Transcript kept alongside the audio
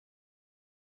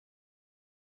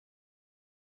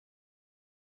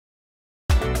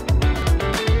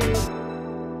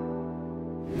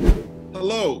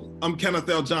Hello, I'm Kenneth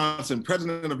L. Johnson,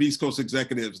 president of East Coast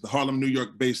Executives, the Harlem, New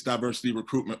York-based diversity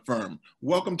recruitment firm.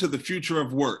 Welcome to the future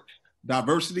of work,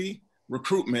 diversity,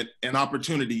 recruitment, and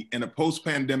opportunity in a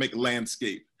post-pandemic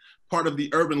landscape, part of the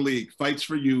Urban League Fights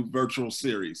for You virtual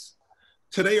series.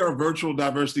 Today, our virtual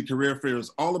diversity career fair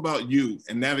is all about you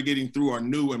and navigating through our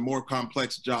new and more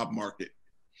complex job market.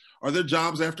 Are there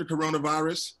jobs after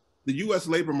coronavirus? The U.S.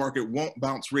 labor market won't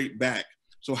bounce right back,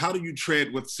 so how do you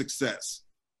tread with success?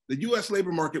 The U.S.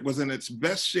 labor market was in its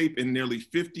best shape in nearly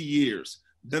 50 years.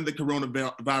 Then the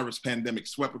coronavirus pandemic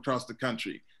swept across the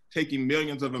country, taking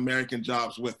millions of American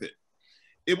jobs with it.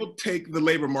 It will take the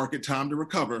labor market time to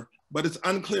recover, but it's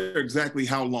unclear exactly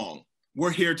how long.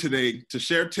 We're here today to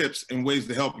share tips and ways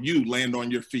to help you land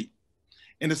on your feet.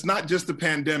 And it's not just the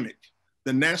pandemic.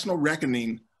 The national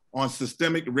reckoning on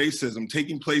systemic racism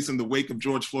taking place in the wake of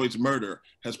George Floyd's murder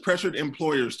has pressured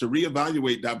employers to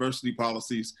reevaluate diversity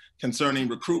policies concerning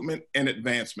recruitment and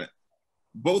advancement.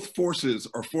 Both forces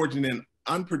are forging an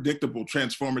unpredictable,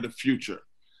 transformative future.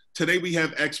 Today, we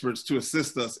have experts to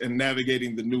assist us in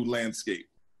navigating the new landscape.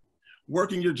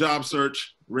 Working your job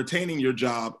search, retaining your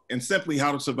job, and simply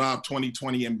how to survive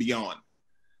 2020 and beyond.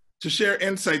 To share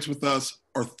insights with us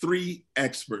are three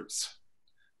experts.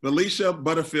 Valeisha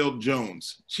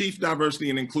Butterfield-Jones, Chief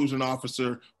Diversity and Inclusion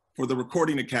Officer for the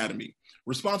Recording Academy,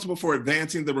 responsible for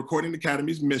advancing the Recording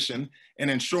Academy's mission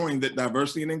and ensuring that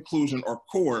diversity and inclusion are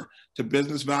core to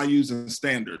business values and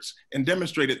standards and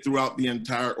demonstrated throughout the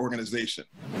entire organization.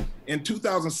 In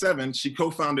 2007, she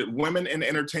co-founded Women in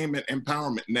Entertainment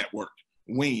Empowerment Network,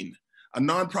 WEEN, a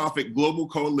nonprofit global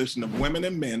coalition of women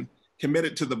and men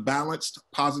committed to the balanced,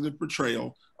 positive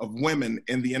portrayal of women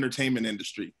in the entertainment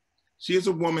industry. She is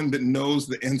a woman that knows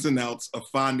the ins and outs of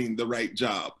finding the right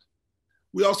job.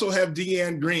 We also have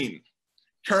Dianne Greene,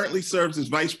 currently serves as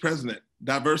Vice President,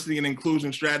 Diversity and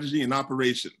Inclusion Strategy and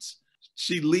Operations.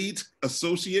 She leads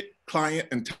Associate, Client,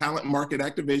 and Talent Market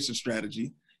Activation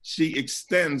Strategy. She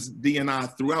extends D&I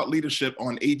throughout leadership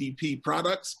on ADP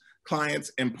products,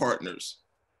 clients, and partners.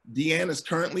 Dianne is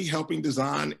currently helping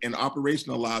design and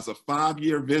operationalize a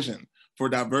 5-year vision for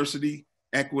diversity,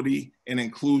 equity, and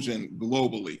inclusion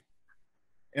globally.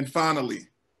 And finally,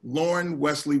 Lauren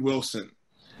Wesley Wilson.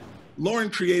 Lauren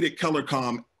created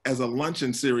ColorCom as a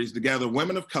luncheon series to gather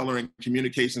women of color in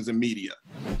communications and media.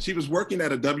 She was working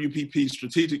at a WPP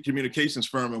strategic communications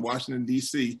firm in Washington,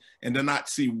 D.C., and did not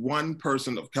see one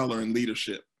person of color in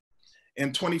leadership.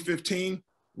 In 2015,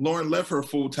 Lauren left her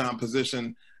full-time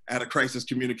position at a crisis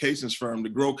communications firm to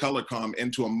grow ColorCom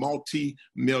into a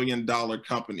multi-million-dollar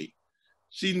company.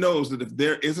 She knows that if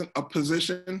there isn't a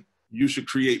position, you should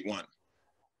create one.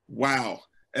 Wow,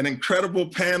 an incredible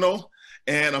panel,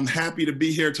 and I'm happy to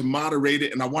be here to moderate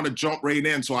it, and I want to jump right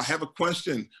in. So I have a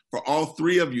question for all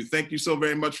three of you. Thank you so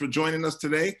very much for joining us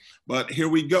today, but here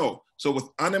we go. So with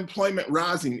unemployment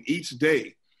rising each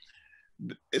day,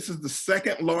 this is the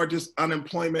second largest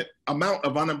amount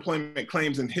of unemployment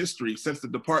claims in history since the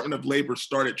Department of Labor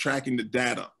started tracking the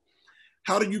data.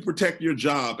 How do you protect your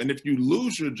job? And if you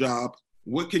lose your job,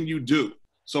 what can you do?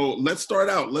 So let's start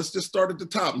out. Let's just start at the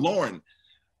top. Lauren,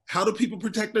 how do people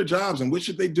protect their jobs and what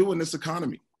should they do in this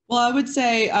economy? Well, I would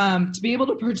say to be able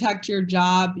to protect your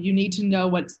job, you need to know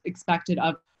what's expected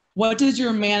of. What does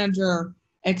your manager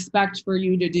expect for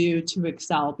you to do to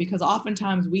excel? Because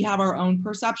oftentimes we have our own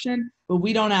perception, but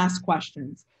we don't ask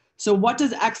questions. So what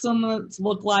does excellence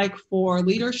look like for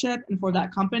leadership and for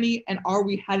that company? And are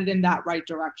we headed in that right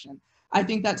direction? I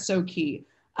think that's so key.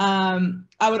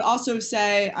 I would also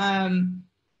say,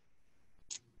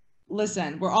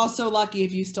 listen, we're also lucky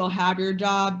if you still have your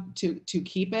job to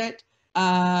keep it,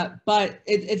 but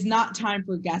it's not time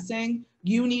for guessing.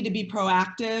 You need to be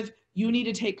proactive. You need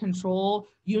to take control.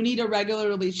 You need to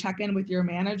regularly check in with your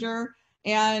manager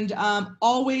and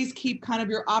always keep kind of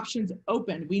your options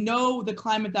open. We know the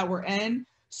climate that we're in,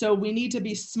 so we need to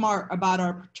be smart about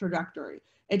our trajectory.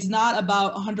 It's not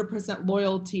about 100%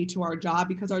 loyalty to our job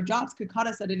because our jobs could cut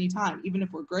us at any time, even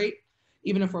if we're great,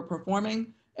 even if we're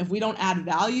performing. If we don't add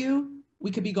value, we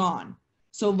could be gone.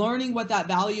 So learning what that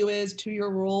value is to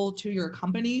your role, to your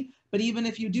company, but even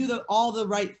if you do all the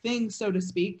right things, so to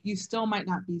speak, you still might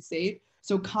not be safe.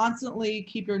 So constantly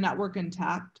keep your network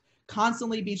intact,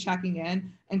 constantly be checking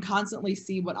in, and constantly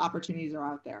see what opportunities are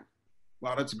out there.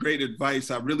 Wow, that's great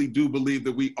advice. I really do believe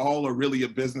that we all are really a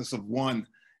business of one.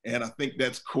 And I think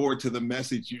that's core to the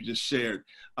message you just shared.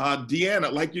 Dianne,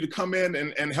 I'd like you to come in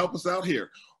and help us out here.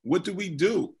 What do we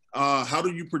do? How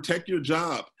do you protect your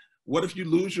job? What if you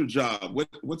lose your job?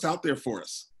 What's out there for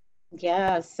us?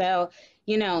 Yeah, so,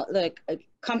 look,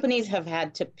 companies have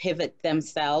had to pivot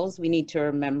themselves. We need to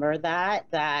remember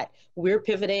that we're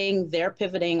pivoting, they're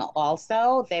pivoting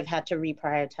also. They've had to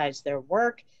reprioritize their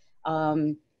work,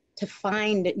 to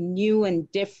find new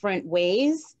and different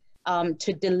ways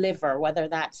to deliver, whether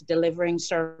that's delivering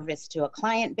service to a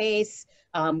client base,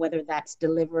 whether that's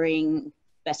delivering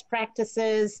best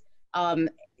practices.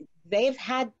 They've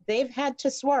had to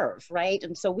swerve, right?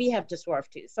 And so we have to swerve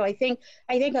too. So I think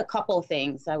a couple of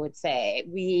things I would say.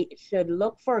 We should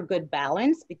look for a good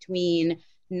balance between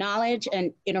knowledge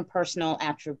and interpersonal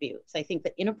attributes. I think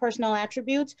the interpersonal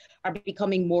attributes are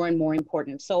becoming more and more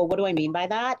important. So what do I mean by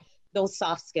that? Those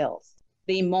soft skills,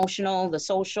 the emotional, the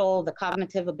social, the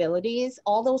cognitive abilities,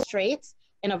 all those traits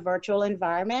in a virtual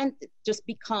environment just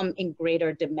become in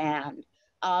greater demand.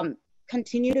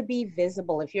 Continue to be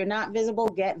visible. If you're not visible,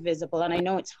 get visible. And I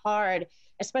know it's hard,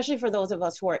 especially for those of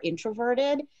us who are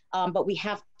introverted, but we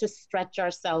have to stretch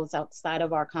ourselves outside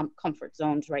of our comfort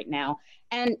zones right now.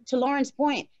 And to Lauren's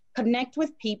point, connect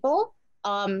with people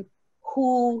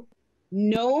who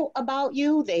know about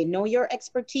you, they know your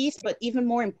expertise, but even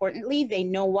more importantly, they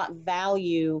know what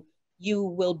value you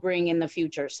will bring in the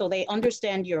future. So they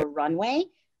understand your runway.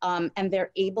 And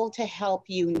they're able to help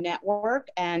you network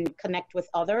and connect with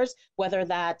others, whether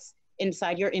that's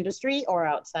inside your industry or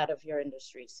outside of your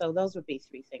industry. So those would be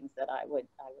three things that I would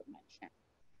mention.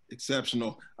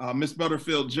 Exceptional. Ms.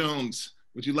 Butterfield-Jones,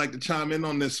 would you like to chime in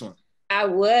on this one? I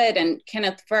would. And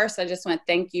Kenneth, first, I just want to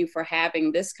thank you for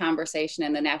having this conversation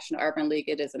in the National Urban League.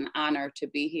 It is an honor to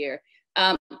be here.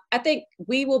 I think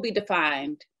we will be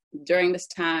defined during this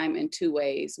time in two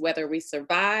ways, whether we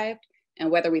survived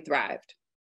and whether we thrived.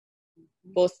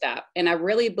 Full stop. And I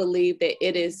really believe that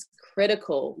it is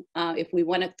critical if we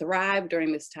want to thrive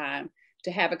during this time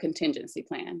to have a contingency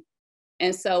plan.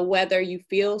 And so whether you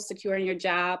feel secure in your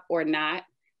job or not,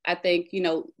 I think,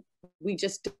 we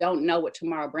just don't know what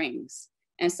tomorrow brings.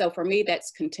 And so for me, that's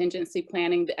contingency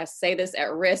planning. I say this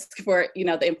at risk for,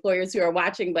 the employers who are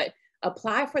watching, but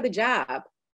apply for the job,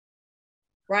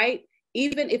 right?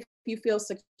 Even if you feel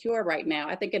secure right now,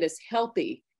 I think it is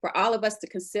healthy for all of us to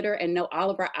consider and know all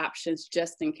of our options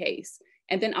just in case.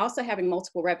 And then also having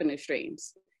multiple revenue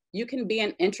streams. You can be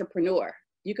an entrepreneur.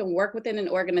 You can work within an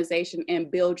organization and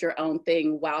build your own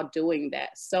thing while doing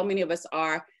that. So many of us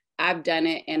are. I've done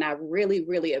it, and I really,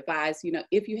 really advise,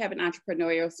 if you have an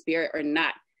entrepreneurial spirit or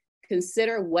not,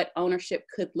 consider what ownership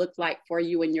could look like for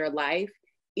you in your life,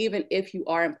 even if you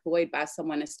are employed by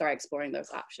someone, and start exploring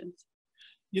those options.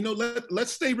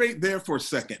 Let's stay right there for a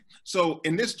second. So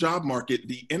in this job market,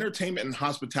 the entertainment and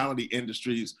hospitality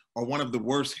industries are one of the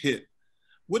worst hit.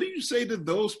 What do you say to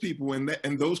those people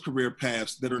in those career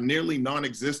paths that are nearly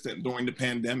non-existent during the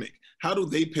pandemic? How do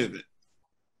they pivot?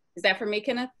 Is that for me,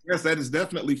 Kenneth? Yes, that is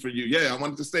definitely for you. Yeah, I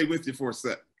wanted to stay with you for a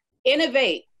sec.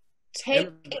 Innovate. Take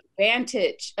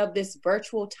advantage of this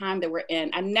virtual time that we're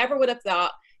in. I never would have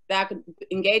thought that I could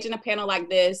engage in a panel like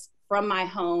this from my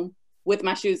home with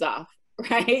my shoes off.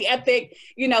 Right? I think,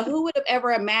 who would have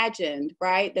ever imagined,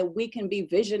 right, that we can be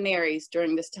visionaries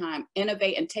during this time,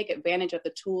 innovate and take advantage of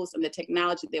the tools and the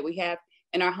technology that we have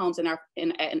in our homes and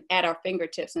at our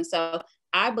fingertips. And so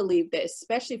I believe that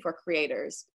especially for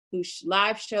creators whose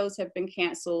live shows have been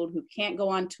canceled, who can't go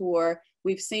on tour,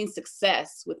 we've seen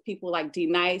success with people like D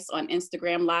Nice on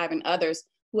Instagram Live and others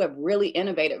who have really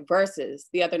innovated. Versus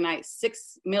the other night,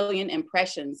 6 million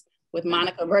impressions with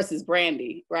Monica versus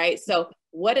Brandy, right? So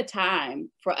what a time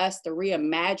for us to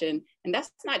reimagine. And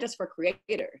that's not just for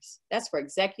creators, that's for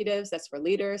executives, that's for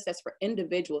leaders, that's for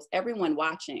individuals, everyone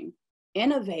watching.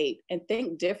 Innovate and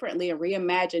think differently and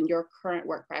reimagine your current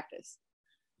work practice.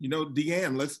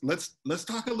 Dianne, let's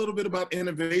talk a little bit about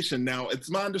innovation. Now, it's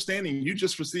my understanding you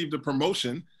just received a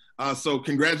promotion. So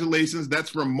congratulations,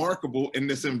 that's remarkable in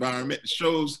this environment. It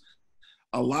shows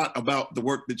a lot about the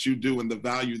work that you do and the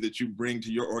value that you bring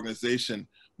to your organization.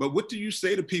 But what do you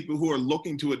say to people who are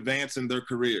looking to advance in their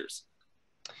careers?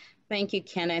 Thank you,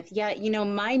 Kenneth. Yeah,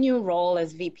 my new role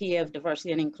as VP of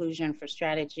Diversity and Inclusion for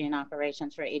Strategy and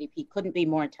Operations for ADP couldn't be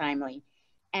more timely.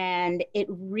 And it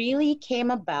really came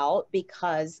about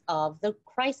because of the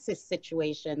crisis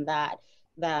situation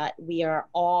that we are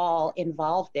all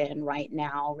involved in right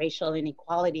now, racial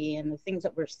inequality and the things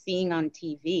that we're seeing on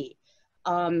TV.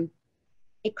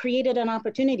 It created an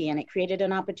opportunity, and it created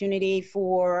an opportunity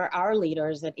for our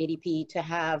leaders at ADP to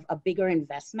have a bigger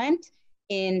investment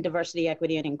in diversity,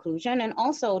 equity, and inclusion, and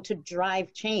also to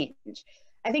drive change.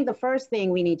 I think the first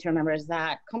thing we need to remember is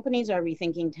that companies are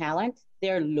rethinking talent.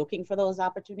 They're looking for those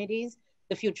opportunities.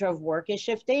 The future of work is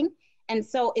shifting. And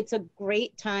so it's a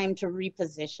great time to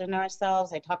reposition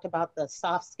ourselves. I talked about the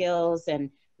soft skills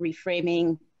and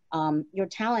reframing your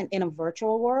talent in a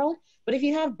virtual world. But if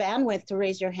you have bandwidth to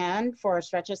raise your hand for a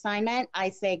stretch assignment, I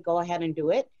say go ahead and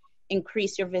do it.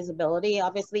 Increase your visibility.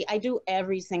 Obviously, I do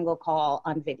every single call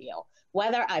on video.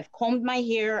 Whether I've combed my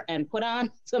hair and put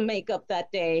on some makeup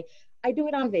that day, I do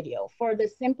it on video for the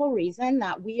simple reason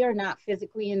that we are not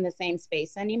physically in the same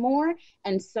space anymore.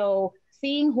 And so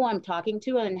seeing who I'm talking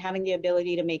to and having the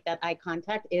ability to make that eye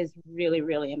contact is really,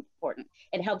 really important.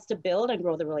 It helps to build and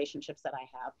grow the relationships that I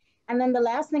have. And then the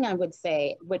last thing I would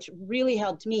say, which really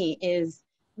helped me, is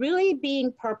really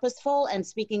being purposeful and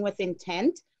speaking with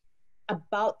intent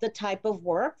about the type of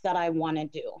work that I want to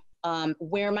do,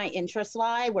 where my interests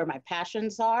lie, where my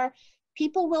passions are.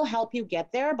 People will help you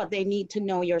get there, but they need to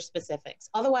know your specifics.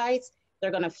 Otherwise,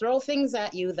 they're going to throw things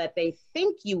at you that they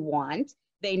think you want,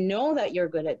 they know that you're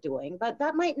good at doing, but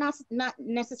that might not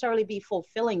necessarily be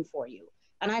fulfilling for you.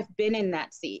 And I've been in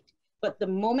that seat. But the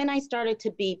moment I started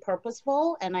to be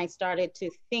purposeful and I started to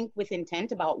think with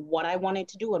intent about what I wanted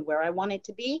to do and where I wanted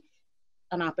to be,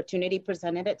 an opportunity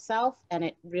presented itself, and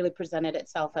it really presented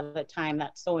itself at a time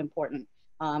that's so important,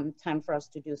 time for us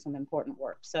to do some important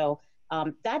work. So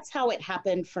that's how it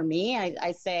happened for me.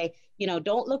 I say, you know,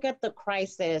 don't look at the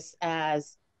crisis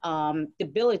as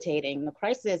debilitating. The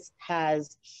crisis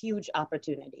has huge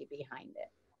opportunity behind it.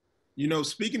 You know,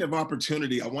 speaking of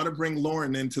opportunity, I want to bring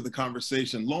Lauren into the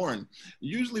conversation. Lauren,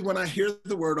 usually when I hear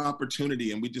the word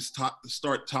opportunity and we just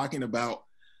start talking about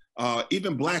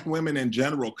even Black women in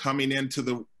general coming into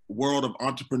the world of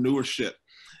entrepreneurship,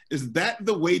 is that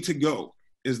the way to go?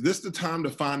 Is this the time to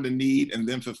find a need and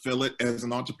then fulfill it as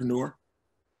an entrepreneur?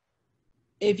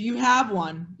 If you have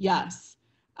one, yes.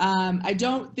 I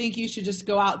don't think you should just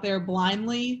go out there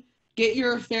blindly. Get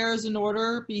your affairs in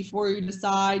order before you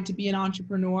decide to be an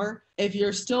entrepreneur. If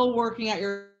you're still working at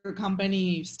your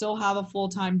company, you still have a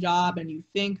full-time job, and you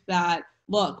think that,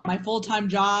 look, my full-time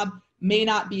job may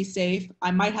not be safe.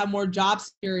 I might have more job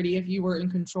security if you were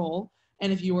in control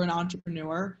and if you were an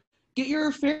entrepreneur. Get your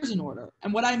affairs in order.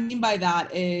 And what I mean by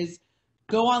that is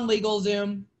go on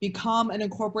LegalZoom, become an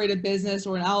incorporated business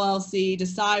or an LLC,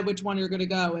 decide which one you're going to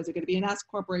go. Is it going to be an S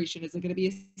corporation? Is it going to be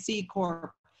a C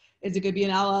corp? Is it going to be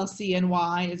an LLC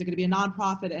NY? Is it going to be a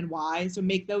nonprofit NY? So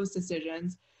make those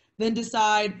decisions. Then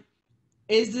decide,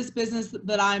 is this business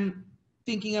that I'm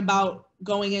thinking about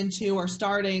going into or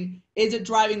starting, is it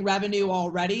driving revenue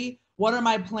already? What are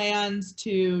my plans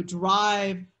to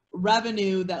drive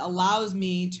revenue that allows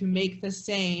me to make the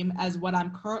same as what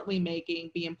I'm currently making,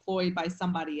 be employed by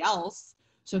somebody else?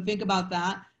 So think about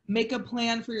that. Make a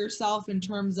plan for yourself in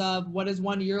terms of what does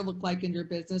 1 year look like in your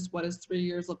business? What does 3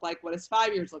 years look like? What does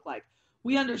 5 years look like?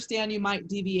 We understand you might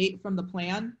deviate from the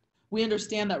plan. We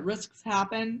understand that risks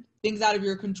happen, things out of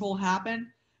your control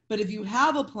happen. But if you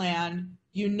have a plan,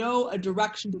 you know a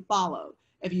direction to follow.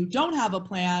 If you don't have a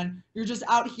plan, you're just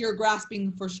out here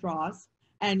grasping for straws,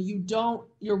 and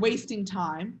you're wasting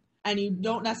time, and you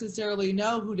don't necessarily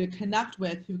know who to connect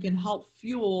with who can help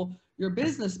fuel your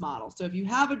business model. So if you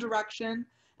have a direction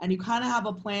and you kind of have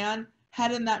a plan,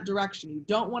 head in that direction. You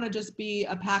don't want to just be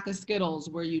a pack of Skittles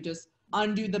where you just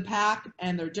undo the pack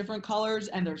and they're different colors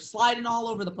and they're sliding all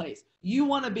over the place. You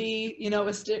want to be, you know,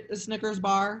 a Snickers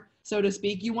bar, so to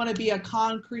speak. You want to be a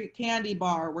concrete candy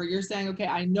bar where you're saying, okay,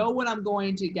 I know what I'm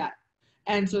going to get.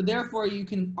 And so therefore you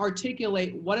can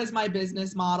articulate, what is my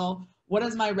business model? What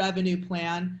is my revenue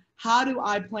plan? How do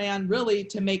I plan really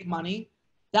to make money?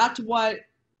 That's what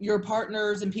your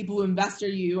partners and people who invest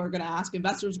in you are going to ask.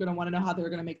 Investors are going to want to know how they're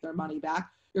going to make their money back.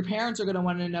 Your parents are going to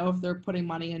want to know if they're putting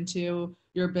money into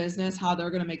your business, how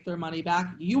they're going to make their money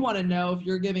back. You want to know if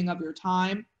you're giving up your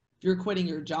time, if you're quitting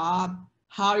your job,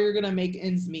 how you're going to make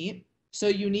ends meet. So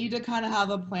you need to kind of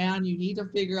have a plan. You need to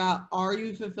figure out, are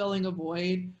you fulfilling a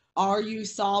void? Are you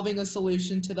solving a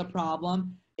solution to the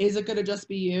problem? Is it going to just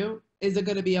be you? Is it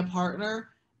going to be a partner?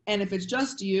 And if it's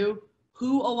just you,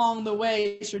 who along the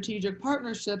way, strategic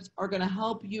partnerships are going to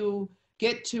help you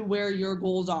get to where your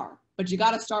goals are. But you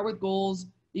got to start with goals.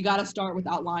 You got to start with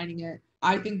outlining it.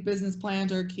 I think business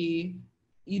plans are key.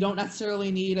 You don't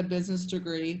necessarily need a business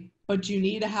degree, but you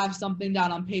need to have something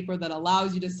down on paper that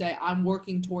allows you to say, I'm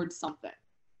working towards something.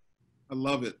 I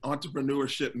love it.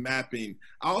 Entrepreneurship mapping.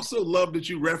 I also love that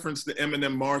you referenced the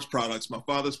M&M Mars products. My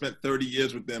father spent 30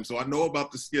 years with them, so I know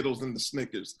about the Skittles and the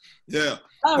Snickers. Yeah,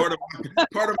 part of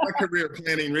my career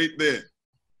planning right there.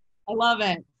 I love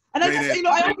it. And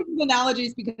I like these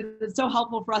analogies because it's so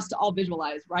helpful for us to all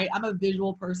visualize, right? I'm a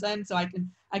visual person, so I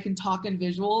can talk in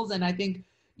visuals. And I think,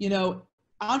 you know,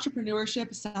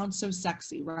 entrepreneurship sounds so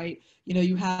sexy, right? You know,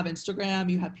 you have Instagram,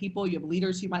 you have people, you have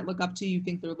leaders you might look up to, you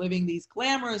think they're living these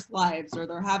glamorous lives or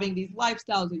they're having these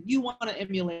lifestyles that you want to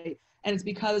emulate. and it's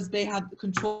because they have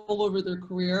control over their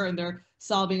career and they're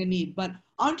solving a need. But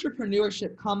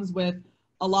entrepreneurship comes with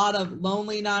a lot of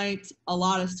lonely nights, a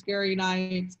lot of scary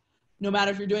nights. No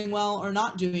matter if you're doing well or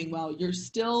not doing well, you're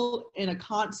still in a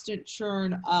constant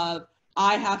churn of,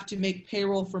 I have to make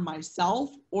payroll for myself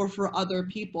or for other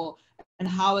people. And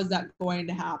how is that going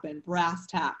to happen? Brass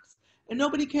tacks. And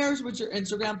nobody cares what your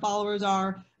Instagram followers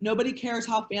are. Nobody cares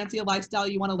how fancy a lifestyle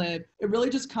you want to live. It really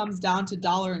just comes down to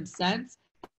dollar and cents.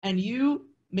 And you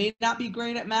may not be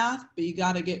great at math, but you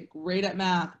got to get great at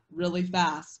math really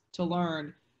fast to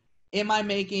learn. Am I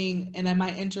making and am I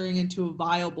entering into a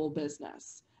viable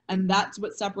business? And that's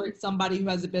what separates somebody who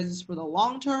has a business for the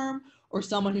long term or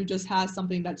someone who just has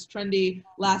something that's trendy,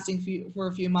 lasting for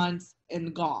a few months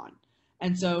and gone.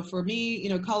 And so for me, you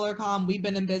know, ColorCom, we've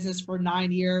been in business for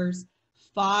 9 years.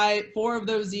 5 of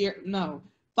those years,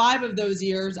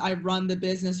 I've run the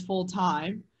business full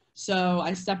time. So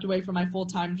I stepped away from my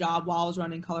full-time job while I was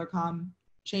running ColorCom,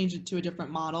 changed it to a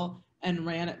different model and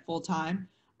ran it full time.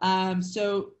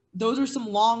 So those are some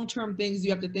long-term things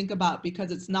you have to think about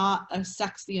because it's not a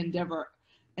sexy endeavor.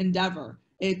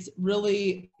 It's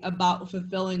really about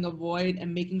fulfilling a void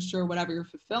and making sure whatever you're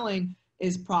fulfilling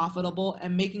is profitable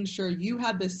and making sure you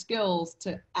have the skills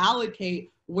to allocate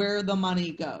where the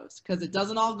money goes, because it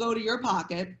doesn't all go to your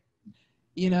pocket.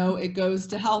 You know, it goes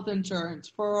to health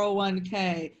insurance,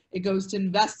 401k, it goes to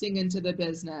investing into the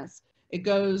business. It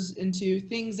goes into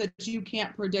things that you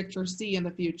can't predict or see in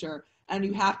the future. And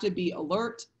you have to be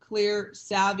alert, clear,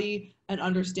 savvy, and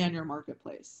understand your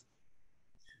marketplace.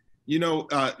 You know,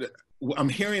 I'm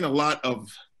hearing a lot of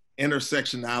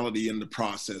intersectionality in the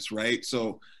process, right?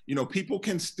 So, you know, people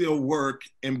can still work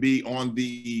and be on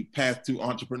the path to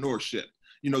entrepreneurship.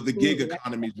 You know, the gig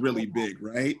economy is really big,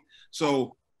 right?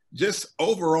 So just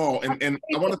overall, and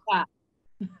I want to,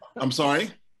 I'm sorry?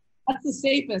 That's the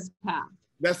safest path.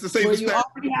 That's the safest path.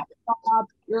 Where you already have a job,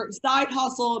 your side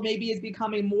hustle maybe is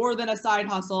becoming more than a side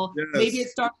hustle. Yes. Maybe it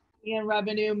starts in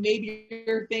revenue. Maybe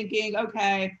you're thinking,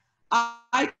 okay,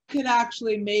 I could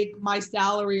actually make my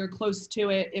salary or close to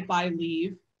it if I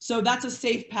leave. So that's a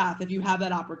safe path if you have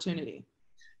that opportunity.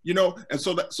 You know, and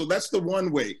so that's the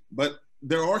one way. But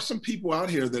there are some people out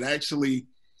here that actually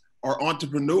are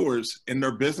entrepreneurs and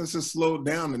their businesses slowed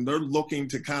down and they're looking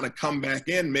to kind of come back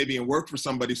in maybe and work for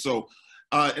somebody. So,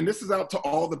 and this is out to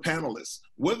all the panelists.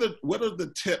 What are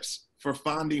the tips for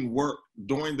finding work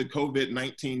during the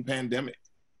COVID-19 pandemic?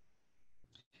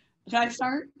 Can I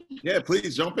start? Yeah,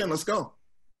 please jump in. Let's go.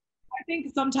 I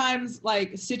think sometimes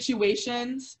like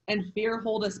situations and fear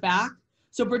hold us back.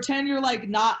 So pretend you're like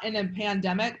not in a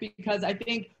pandemic, because I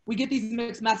think we get these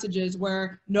mixed messages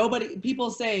where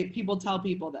people tell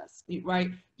people this,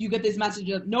 right? You get this message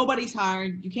of nobody's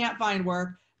hiring, you can't find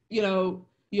work, you know,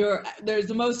 there's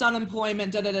the most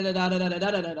unemployment, da da da da da da da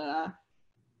da da da.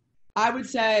 I would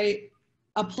say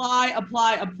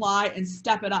apply, and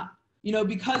step it up. You know,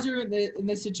 because you're in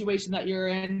the situation that you're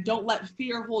in, don't let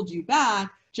fear hold you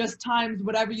back. Just times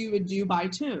whatever you would do by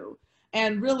 2.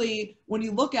 And really, when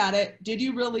you look at it, did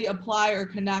you really apply or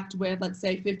connect with, let's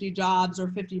say, 50 jobs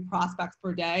or 50 prospects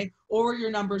per day, or were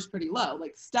your numbers pretty low?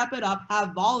 Like, step it up,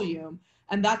 have volume,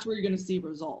 and that's where you're going to see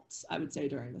results, I would say,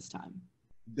 during this time.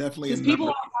 Definitely.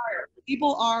 Because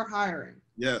people are hiring.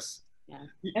 Yes. Yeah.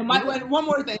 And one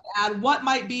more thing to add, what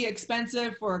might be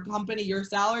expensive for a company, your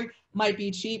salary, might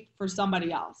be cheap for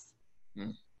somebody else.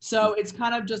 So it's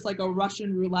kind of just like a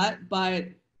Russian roulette, but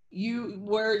you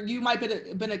might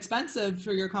have been expensive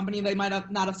for your company, they might have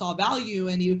not have saw value,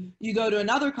 and you go to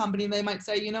another company and they might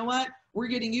say, you know what, we're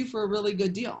getting you for a really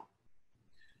good deal.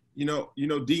 You know,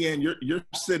 Dianne, you're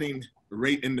sitting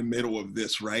right in the middle of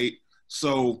this, right?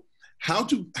 So how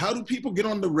do people get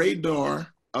on the radar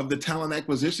of the talent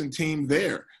acquisition team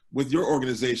there with your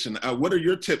organization? What are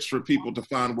your tips for people to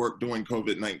find work during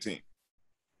COVID-19?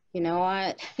 You know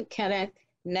what, Kenneth?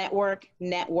 Network.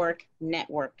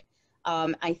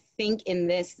 I think in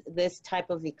this type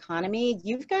of economy,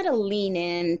 you've got to lean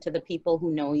in to the people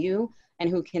who know you and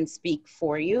who can speak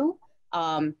for you,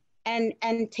 and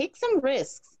take some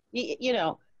risks. You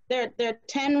know, there are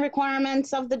 10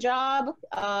 requirements of the job.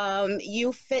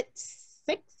 You fit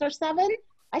 6 or 7.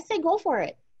 I say go for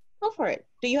it. Go for it.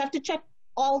 Do you have to check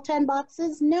all 10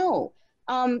 boxes? No.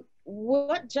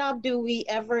 What job do we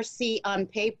ever see on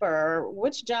paper?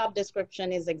 Which job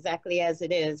description is exactly as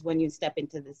it is when you step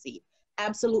into the seat?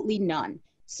 Absolutely none.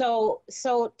 So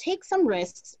take some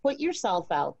risks, put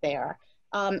yourself out there,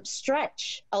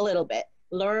 stretch a little bit,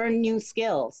 learn new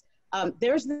skills.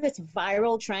 There's this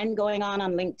viral trend going on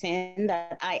LinkedIn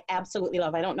that I absolutely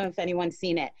love. I don't know if anyone's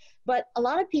seen it, but a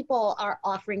lot of people are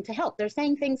offering to help. They're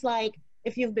saying things like,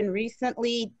 If you've been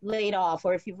recently laid off,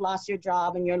 or if you've lost your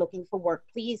job and you're looking for work,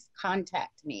 please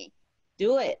contact me.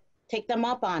 Do it. Take them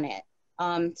up on it.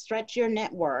 Stretch your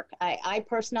network. I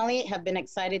personally have been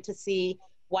excited to see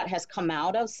what has come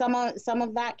out of some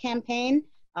of that campaign.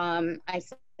 I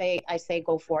say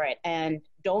go for it, and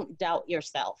don't doubt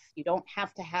yourself. You don't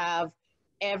have to have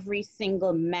every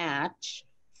single match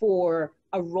for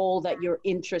a role that you're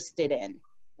interested in,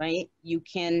 right? You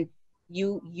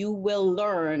will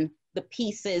learn the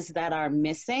pieces that are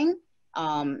missing.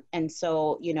 And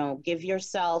so, you know, give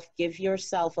yourself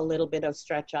a little bit of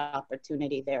stretch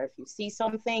opportunity there. If you see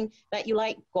something that you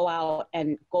like, go out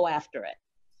and go after it.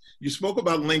 You spoke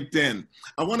about LinkedIn.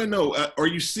 I want to know, are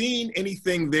you seeing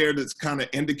anything there that's kind of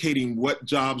indicating what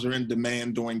jobs are in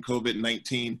demand during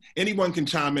COVID-19? Anyone can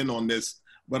chime in on this,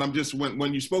 but I'm just,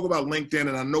 when you spoke about LinkedIn,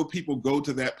 and I know people go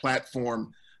to that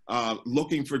platform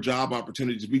looking for job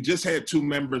opportunities. We just had 2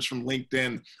 members from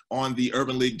LinkedIn on the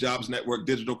Urban League Jobs Network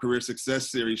Digital Career Success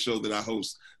Series show that I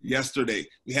host yesterday.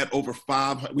 We had over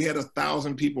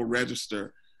 1,000 people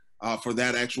register for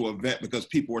that actual event because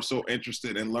people are so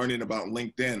interested in learning about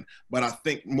LinkedIn. But I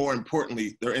think more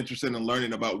importantly, they're interested in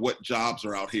learning about what jobs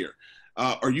are out here.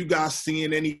 Are you guys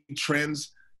seeing any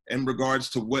trends in regards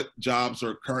to what jobs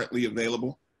are currently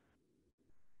available?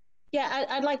 Yeah,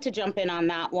 I'd like to jump in on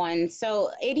that one.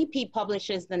 So ADP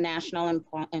publishes the National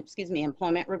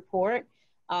Employment Report.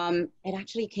 It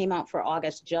actually came out for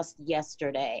August just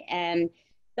yesterday. And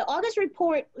the August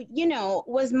report, you know,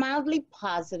 was mildly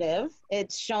positive.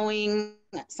 It's showing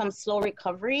some slow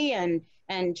recovery, and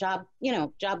job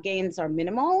gains are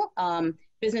minimal.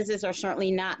 Businesses are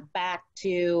certainly not back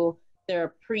to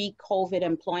their pre-COVID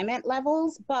employment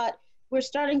levels, but we're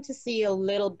starting to see a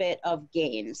little bit of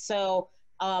gain. So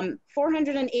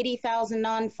 480,000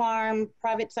 non-farm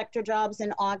private sector jobs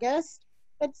in August.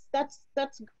 That's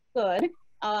good.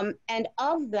 And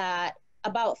of that,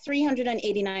 about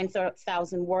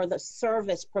 389,000 were the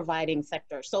service providing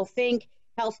sector. So think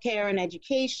healthcare and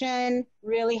education,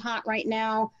 really hot right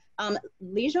now.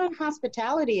 Leisure and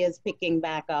hospitality is picking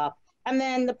back up. And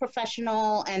then the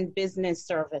professional and business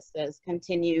services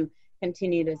continue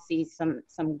to see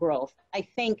some growth. I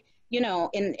think, you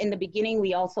know, in the beginning,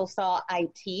 we also saw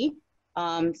IT.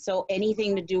 So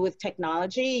anything to do with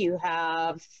technology, you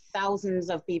have thousands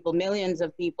of people, millions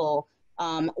of people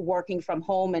working from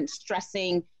home and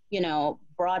stressing, you know,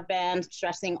 broadband,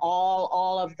 stressing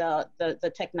all of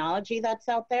the technology that's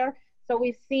out there. So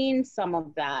we've seen some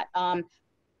of that.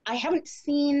 I haven't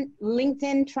seen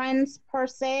LinkedIn trends per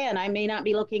se, and I may not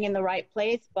be looking in the right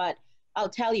place, but I'll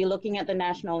tell you, looking at the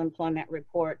National Employment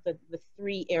Report, the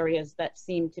 3 areas that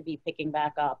seem to be picking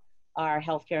back up are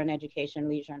healthcare and education,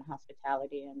 leisure and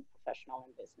hospitality, and professional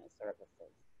and business services.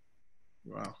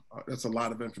 Wow, that's a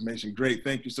lot of information. Great,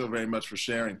 thank you so very much for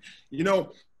sharing. You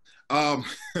know,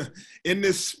 in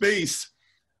this space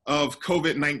of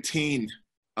COVID-19,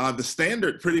 the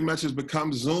standard pretty much has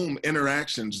become Zoom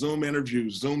interactions, Zoom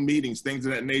interviews, Zoom meetings, things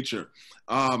of that nature.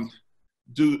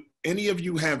 Do any of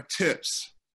you have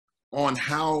tips on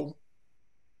how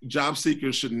job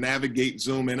seekers should navigate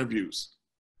Zoom interviews?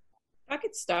 I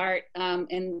could start,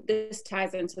 and this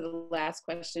ties into the last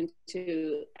question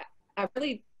too. I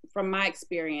really, from my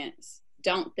experience,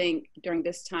 don't think during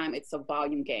this time it's a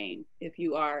volume game if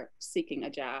you are seeking a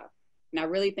job. And I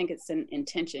really think it's an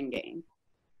intention game.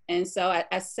 And so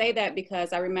I say that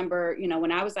because I remember, you know,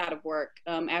 when I was out of work,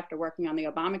 after working on the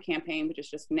Obama campaign, which is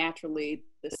just naturally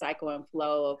the cycle and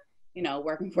flow of, you know,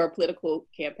 working for a political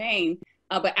campaign,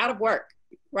 but out of work,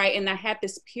 right? And I had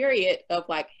this period of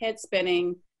like head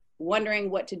spinning, wondering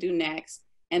what to do next,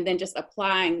 and then just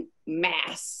applying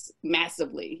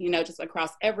massively, you know, just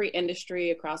across every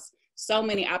industry, across so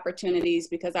many opportunities,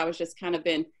 because I was just kind of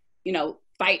in, you know,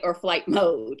 fight or flight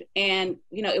mode. And,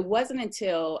 you know, it wasn't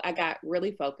until I got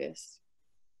really focused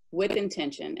with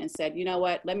intention and said, you know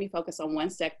what, let me focus on one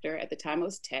sector. At the time it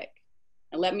was tech,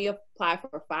 and let me apply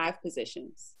for 5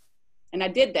 positions. And I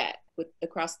did that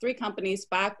across 3 companies,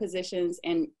 5 positions,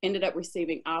 and ended up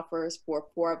receiving offers for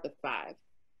 4 of the 5.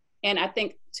 And I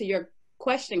think to your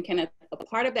question, Kenneth, a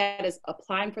part of that is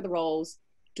applying for the roles,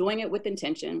 doing it with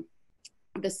intention.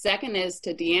 The second is,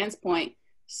 to Dianne's point,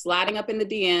 sliding up in the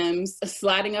DMs,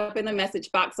 sliding up in the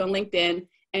message box on LinkedIn,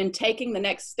 and taking the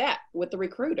next step with the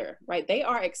recruiter, right? They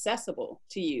are accessible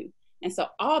to you. And so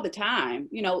all the time,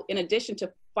 you know, in addition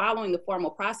to following the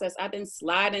formal process, I've been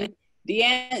sliding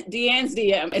Dianne's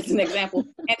DM as an example,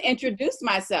 and introduce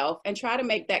myself and try to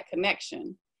make that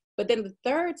connection. But then the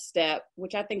third step,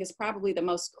 which I think is probably the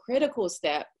most critical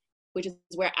step, which is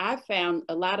where I've found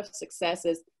a lot of success,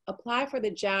 is apply for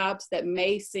the jobs that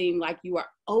may seem like you are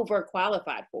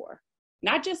overqualified for.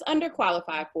 not just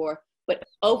underqualified for, but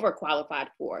overqualified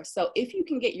for. So if you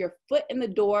can get your foot in the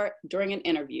door during an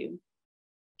interview,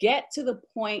 get to the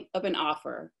point of an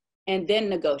offer, and then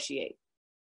negotiate.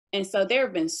 And so there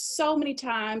have been so many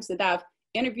times that I've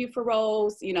interviewed for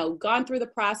roles, you know, gone through the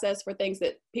process for things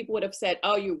that people would have said,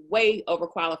 oh, you're way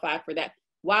overqualified for that.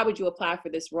 Why would you apply for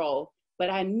this role? But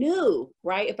I knew,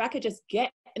 right, if I could just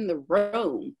get in the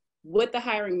room with the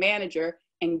hiring manager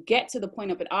and get to the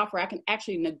point of an offer, I can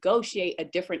actually negotiate a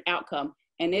different outcome,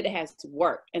 and it has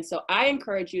worked. And so I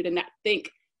encourage you to not think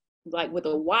like with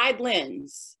a wide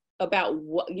lens about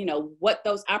what, you know, what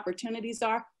those opportunities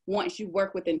are once you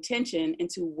work with intention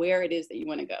into where it is that you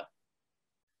want to go.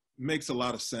 Makes a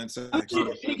lot of sense. I'm going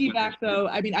to piggyback though.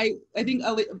 I mean, I think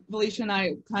Valeisha and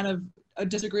I kind of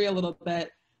disagree a little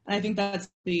bit. And I think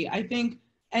I think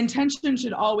intention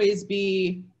should always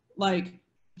be like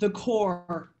the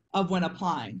core of when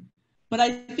applying. But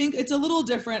I think it's a little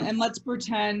different, and let's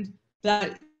pretend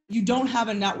that you don't have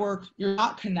a network, you're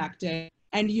not connected,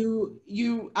 and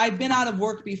I've been out of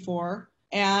work before,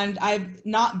 and I've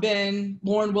not been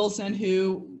Lauren Wilson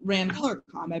who ran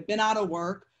ColorCom. I've been out of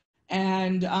work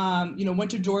and you know,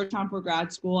 went to Georgetown for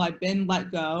grad school. I've been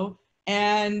let go,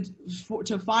 and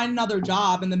to find another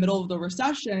job in the middle of the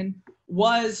recession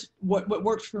was what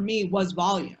worked for me was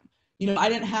volume. You know, I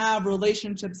didn't have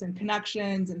relationships and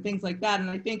connections and things like that. And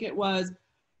I think it was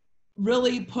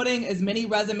really putting as many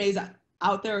resumes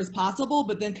out there as possible,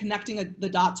 but then connecting the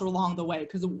dots along the way,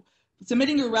 because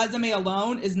submitting your resume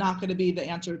alone is not going to be the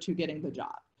answer to getting the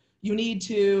job. You need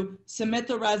to submit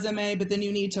the resume, but then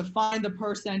you need to find the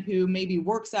person who maybe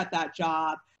works at that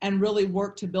job and really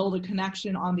work to build a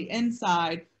connection on the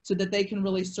inside so that they can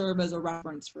really serve as a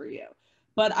reference for you.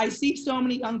 But I see so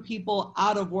many young people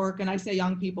out of work, and I say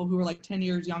young people who are like 10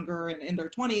 years younger and in their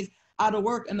 20s out of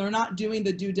work, and they're not doing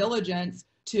the due diligence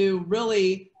to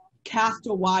really cast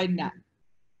a wide net.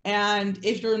 And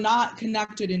if you're not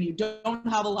connected and you don't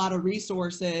have a lot of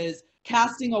resources,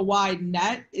 casting a wide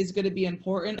net is going to be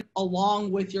important,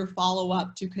 along with your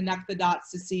follow-up to connect the dots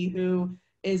to see who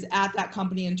is at that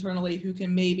company internally who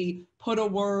can maybe put a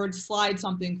word, slide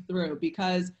something through.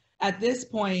 Because at this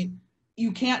point,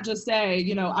 you can't just say,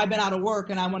 you know, I've been out of work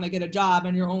and I want to get a job,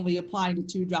 and you're only applying to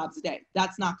 2 jobs a day.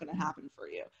 That's not going to happen for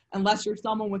you unless you're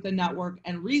someone with a network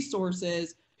and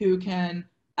resources who can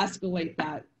escalate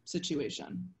that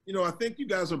situation. You know, I think you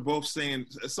guys are both saying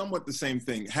somewhat the same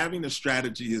thing. Having a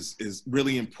strategy is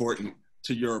really important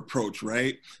to your approach,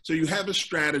 right? So you have a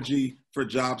strategy for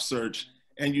job search,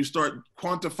 and you start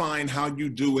quantifying how you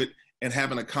do it and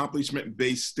having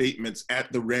accomplishment-based statements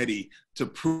at the ready to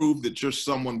prove that you're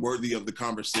someone worthy of the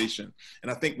conversation.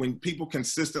 And I think when people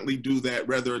consistently do that,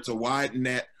 whether it's a wide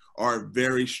net or a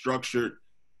very structured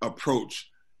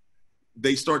approach,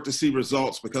 they start to see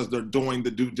results because they're doing the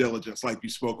due diligence like you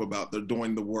spoke about. They're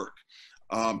doing the work.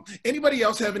 Anybody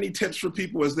else have any tips for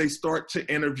people as they start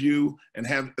to interview and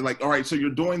have, like, all right, so you're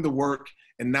doing the work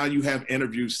and now you have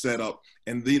interviews set up,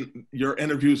 and then your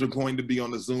interviews are going to be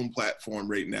on the Zoom platform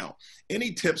right now.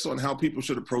 Any tips on how people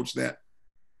should approach that?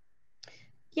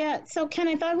 Yeah, so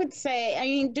Kenneth, I would say, I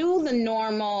mean, do the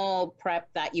normal prep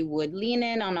that you would. Lean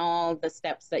in on all the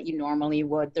steps that you normally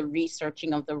would, the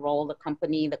researching of the role, the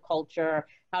company, the culture,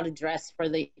 how to dress for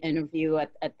the interview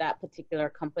at that particular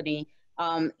company.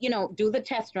 You know, do the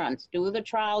test runs, do the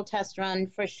trial test run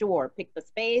for sure. Pick the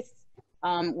space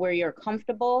where you're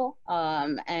comfortable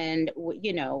and,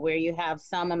 you know, where you have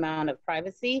some amount of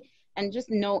privacy, and just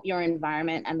note your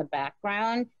environment and the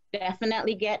background.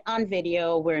 Definitely get on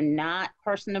video. We're not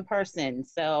person to person.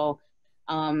 So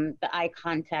the eye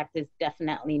contact is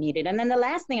definitely needed. And then the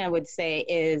last thing I would say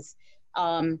is,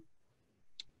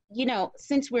 you know,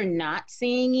 since we're not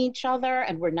seeing each other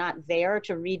and we're not there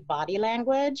to read body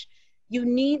language, you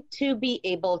need to be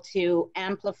able to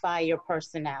amplify your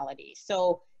personality.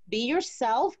 So be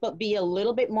yourself, but be a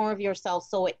little bit more of yourself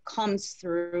so it comes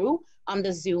through on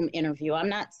the Zoom interview. I'm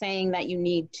not saying that you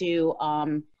need to,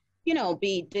 you know,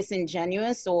 be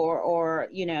disingenuous or,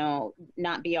 you know,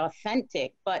 not be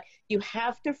authentic, but you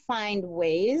have to find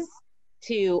ways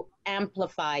to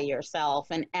amplify yourself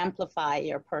and amplify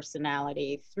your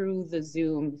personality through the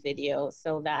Zoom video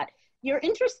so that you're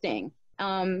interesting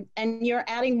and you're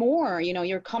adding more, you know,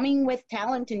 you're coming with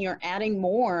talent and you're adding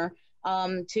more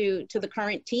to the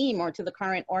current team or to the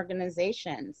current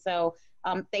organization. So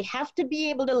they have to be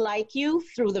able to like you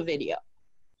through the video.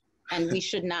 And we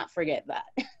should not forget that.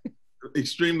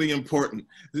 Extremely important.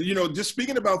 You know, just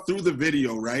speaking about through the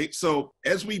video, right? So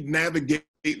as we navigate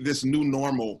this new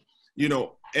normal, you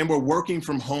know, and we're working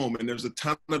from home and there's a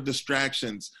ton of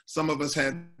distractions. Some of us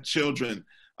had children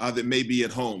that may be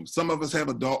at home. Some of us have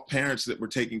adult parents that we're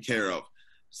taking care of.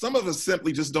 some of us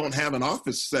simply just don't have an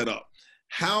office set up.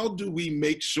 How do we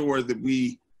make sure that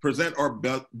we present our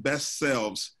best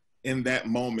selves in that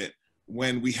moment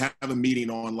when we have a meeting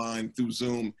online through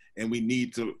Zoom and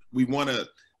we want to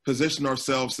position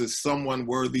ourselves as someone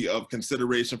worthy of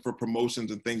consideration for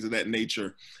promotions and things of that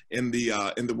nature in the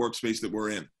workspace that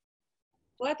we're in?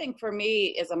 Well, I think for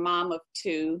me, as a mom of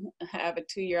two, I have a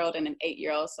 2-year-old and an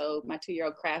 8-year-old, so my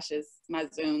 2-year-old crashes my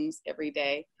Zooms every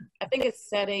day. I think it's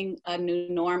setting a new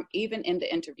norm, even in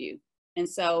the interview. And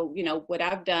so, you know, what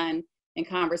I've done in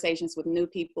conversations with new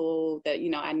people that, you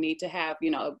know, I need to have,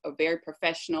 you know, a very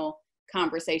professional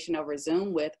conversation over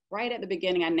Zoom with, right at the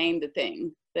beginning, I named the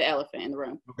thing, the elephant in the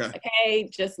room. Okay. Like, hey,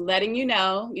 just letting you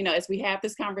know, as we have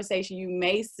this conversation, you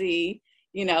may see,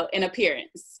 you know, an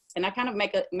appearance. And I kind of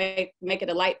make it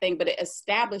a light thing, but it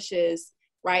establishes,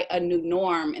 right, a new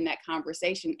norm in that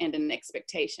conversation and an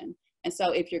expectation. And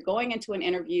so if you're going into an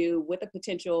interview with a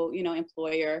potential, you know,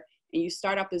 employer, and you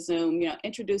start off the Zoom, you know,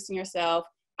 introducing yourself,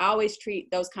 I always treat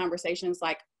those conversations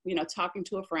like, you know, talking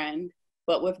to a friend,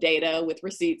 but with data, with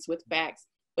receipts, with facts,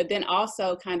 but then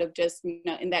also kind of just, you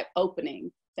know, in that opening,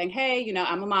 saying, hey, you know,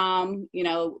 I'm a mom, you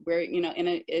know, we're, you know,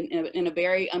 in a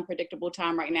very unpredictable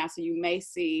time right now. So you may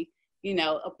see, you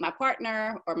know, my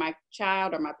partner or my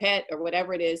child or my pet or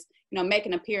whatever it is, you know, make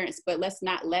an appearance, but let's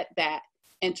not let that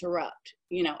interrupt,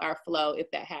 you know, our flow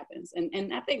if that happens.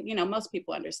 And I think, you know, most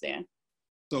people understand.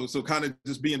 So kind of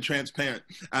just being transparent,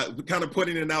 kind of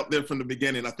putting it out there from the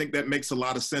beginning. I think that makes a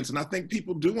lot of sense. And I think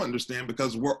people do understand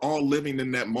because we're all living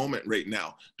in that moment right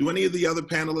now. Do any of the other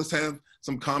panelists have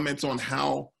some comments on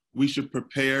how we should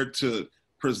prepare to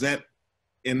present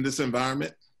in this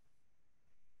environment?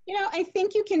 You know, I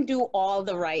think you can do all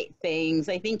the right things.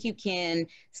 I think you can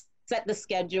set the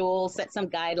schedule, set some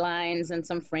guidelines and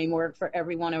some framework for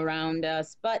everyone around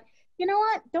us. But you know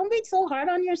what? Don't be so hard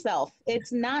on yourself.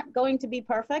 It's not going to be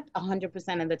perfect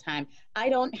 100% of the time. I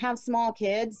don't have small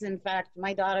kids. In fact,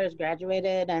 my daughter's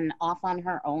graduated and off on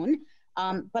her own.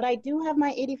 But I do have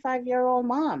my 85-year-old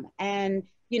mom. And,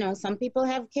 you know, some people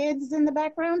have kids in the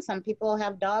background. Some people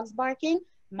have dogs barking.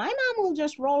 My mom will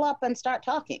just roll up and start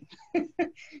talking,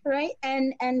 right?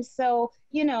 And so,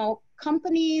 you know,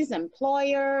 companies,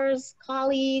 employers,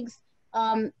 colleagues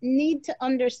need to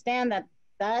understand that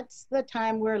that's the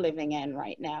time we're living in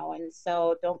right now. And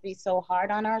so don't be so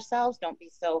hard on ourselves. Don't be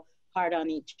so hard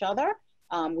on each other.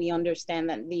 We understand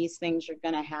that these things are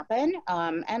going to happen.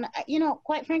 And, you know,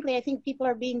 quite frankly, I think people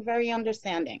are being very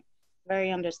understanding.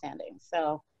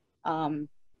 So,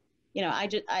 you know,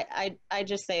 I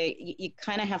just say you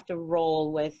kind of have to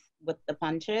roll with the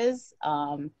punches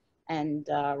and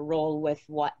roll with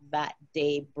what that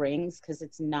day brings, because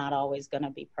it's not always going to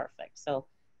be perfect. So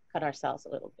cut ourselves a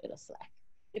little bit of slack.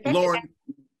 Lauren.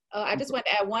 I just want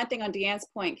to add one thing on Dianne's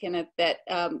point, Kenneth, that,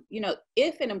 you know,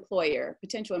 if an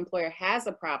potential employer has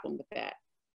a problem with that,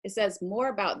 it says more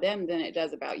about them than it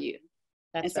does about you.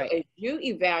 That's right. So if you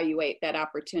evaluate that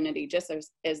opportunity, just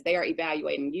as they are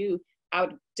evaluating you, I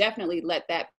would definitely let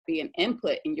that be an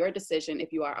input in your decision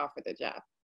if you are offered the job.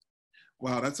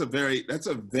 Wow, that's a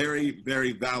very,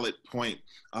 very valid point.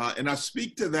 And I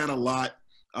speak to that a lot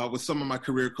with some of my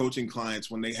career coaching clients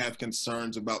when they have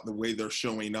concerns about the way they're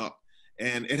showing up.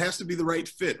 And it has to be the right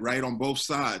fit, right, on both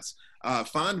sides.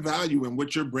 Find value in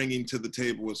what you're bringing to the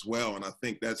table as well. And I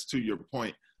think that's to your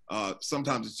point.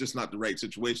 Sometimes it's just not the right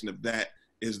situation if that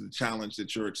is the challenge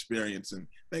that you're experiencing.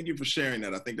 Thank you for sharing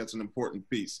that. I think that's an important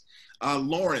piece.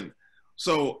 Lauren,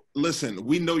 so listen,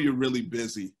 we know you're really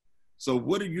busy. So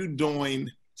what are you doing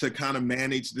to kind of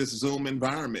manage this Zoom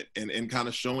environment and kind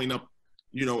of showing up,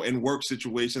 you know, in work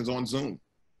situations on Zoom?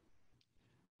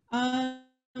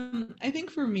 I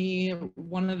think for me,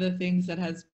 one of the things that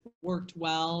has worked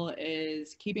well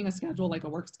is keeping a schedule, like a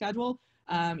work schedule.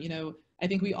 You know, I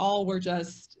think we all were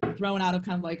just thrown out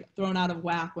of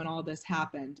whack when all this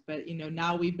happened. But, you know,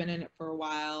 now we've been in it for a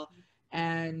while,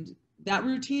 and that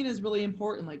routine is really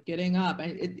important, like getting up.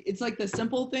 It's like the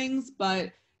simple things,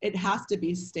 but it has to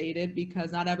be stated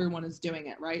because not everyone is doing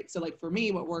it, right? So like for me,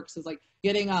 what works is like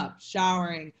getting up,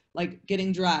 showering, like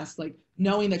getting dressed, like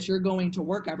knowing that you're going to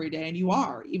work every day, and you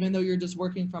are, even though you're just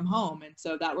working from home. And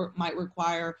so that might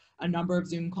require a number of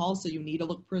Zoom calls. So you need to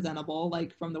look presentable,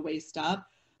 like from the waist up.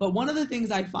 But one of the things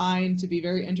I find to be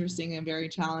very interesting and very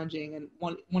challenging, and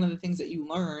one of the things that you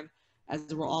learn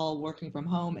as we're all working from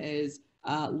home is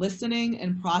listening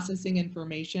and processing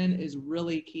information is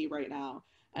really key right now.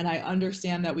 And I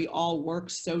understand that we all work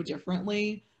so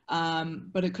differently,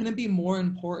 but it couldn't be more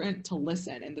important to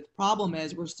listen. And the problem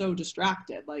is we're so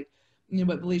distracted. Like, you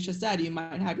know, what Valeisha said, you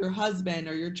might have your husband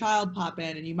or your child pop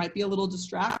in and you might be a little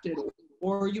distracted.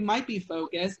 or you might be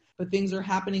focused, but things are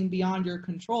happening beyond your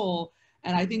control.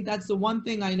 And I think that's the one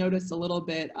thing I noticed a little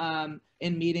bit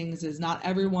in meetings is not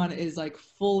everyone is like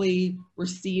fully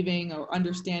receiving or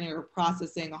understanding or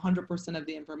processing 100% of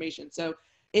the information. So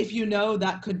if you know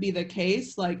that could be the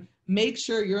case, like make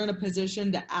sure you're in a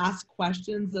position to ask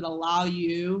questions that allow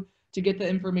you to get the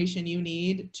information you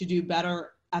need to do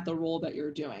better at the role that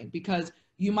you're doing. Because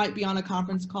you might be on a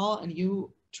conference call and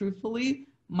you truthfully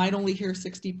might only hear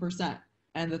 60%.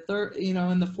 And the third,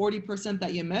 and the 40%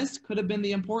 that you missed could have been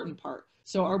the important part.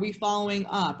 So are we following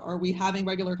up? Are we having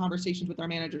regular conversations with our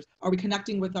managers? Are we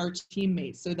connecting with our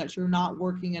teammates so that you're not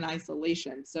working in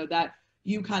isolation, so that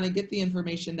you kind of get the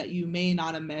information that you may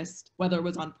not have missed, whether it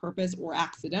was on purpose or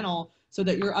accidental, so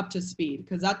that you're up to speed?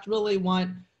 Because that's really what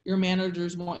your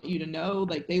managers want you to know.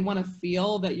 Like they want to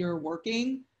feel that you're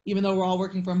working, even though we're all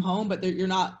working from home, but you're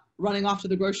not running off to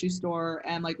the grocery store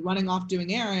and like running off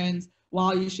doing errands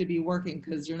while you should be working,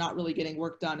 because you're not really getting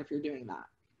work done if you're doing that.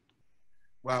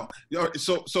 Wow.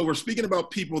 So we're speaking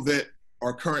about people that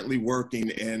are currently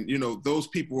working, and, those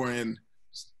people are in,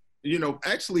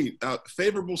 actually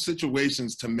favorable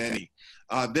situations to many.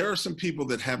 There are some people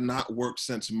that have not worked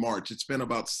since March. It's been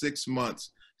about 6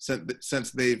 months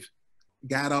since they've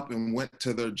got up and went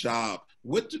to their job.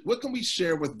 What can we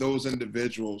share with those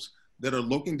individuals that are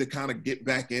looking to kind of get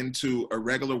back into a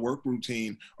regular work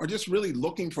routine, or just really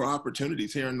looking for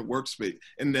opportunities here in the workspace,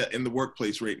 in the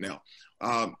workplace right now?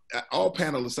 All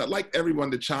panelists, I'd like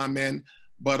everyone to chime in,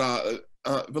 but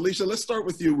Valeisha, let's start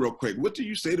with you real quick. What do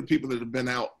you say to people that have been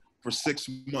out for 6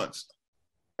 months?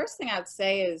 First thing I'd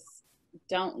say is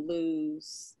don't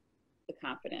lose the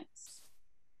confidence,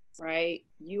 right?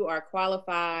 You are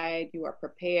qualified, you are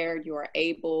prepared, you are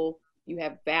able, you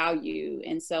have value.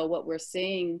 And so what we're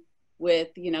seeing with,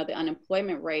 the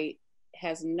unemployment rate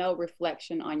has no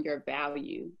reflection on your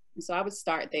value. And so I would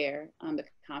start there on the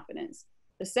confidence.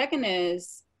 The second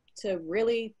is to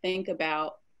really think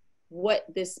about what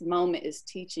this moment is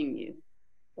teaching you,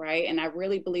 right? And I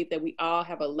really believe that we all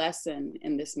have a lesson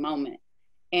in this moment.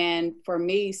 And for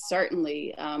me,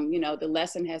 certainly, the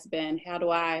lesson has been, how do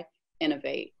I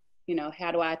innovate?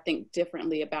 How do I think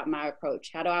differently about my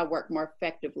approach? How do I work more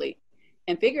effectively?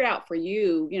 And figure out for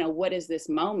you, what is this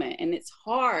moment? And it's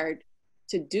hard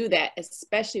to do that,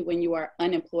 especially when you are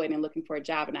unemployed and looking for a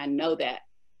job. And I know that.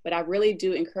 But I really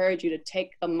do encourage you to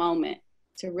take a moment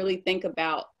to really think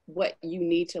about what you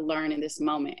need to learn in this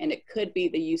moment. And it could be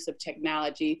the use of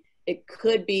technology. It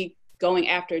could be going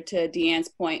after, to Dianne's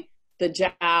point, the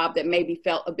job that maybe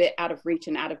felt a bit out of reach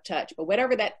and out of touch. But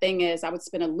whatever that thing is, I would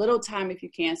spend a little time, if you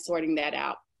can, sorting that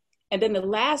out. And then the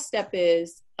last step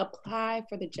is apply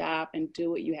for the job and do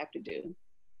what you have to do,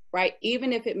 right?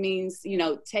 Even if it means,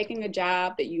 taking a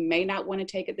job that you may not want to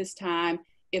take at this time,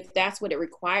 if that's what it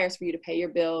requires for you to pay your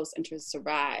bills and to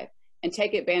survive, and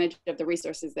take advantage of the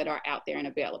resources that are out there and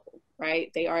available,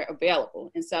 right? They are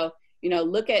available. And so,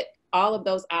 look at all of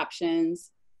those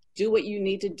options, do what you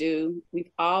need to do.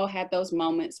 We've all had those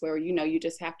moments where, you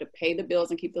just have to pay the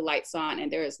bills and keep the lights on,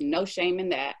 and there is no shame in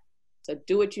that. So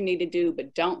do what you need to do,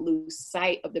 but don't lose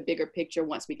sight of the bigger picture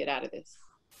once we get out of this.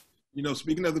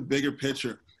 Speaking of the bigger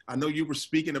picture, I know you were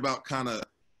speaking about kind of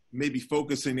maybe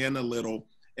focusing in a little,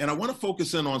 and I want to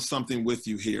focus in on something with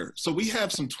you here. So we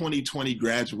have some 2020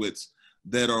 graduates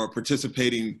that are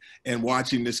participating and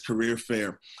watching this career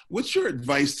fair. What's your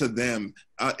advice to them?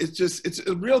 It's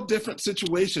a real different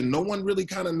situation. No one really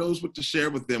kind of knows what to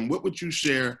share with them. What would you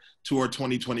share to our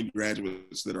 2020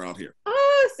 graduates that are out here?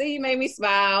 Oh, see, you made me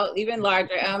smile even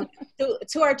larger.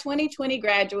 To our 2020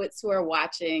 graduates who are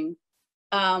watching,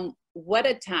 what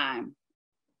a time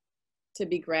to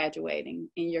be graduating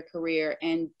in your career,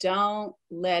 and don't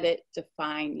let it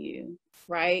define you,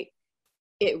 right?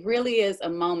 It really is a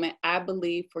moment, I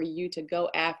believe, for you to go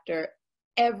after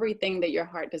everything that your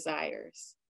heart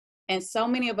desires. And so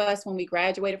many of us, when we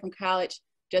graduated from college,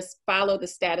 just followed the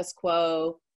status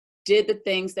quo, did the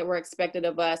things that were expected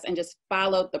of us, and just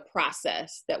followed the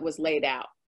process that was laid out.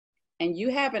 And you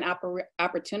have an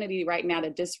opportunity right now to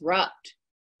disrupt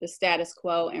the status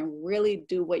quo and really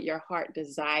do what your heart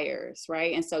desires,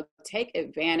 right? And so take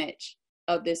advantage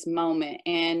of this moment.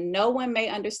 And no one may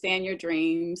understand your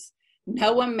dreams.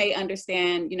 No one may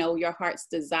understand, your heart's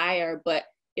desire, but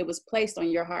it was placed on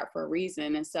your heart for a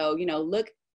reason. And so, look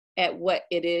at what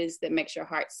it is that makes your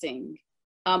heart sing.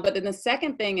 But then the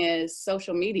second thing is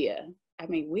social media. I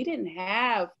mean, we didn't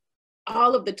have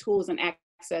all of the tools and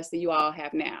access that you all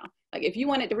have now. Like if you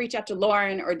wanted to reach out to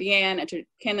Lauren or Dianne or to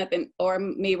Kenneth or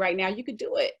me right now, you could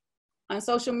do it on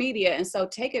social media. And so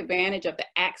take advantage of the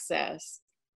access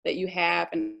that you have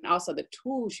and also the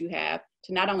tools you have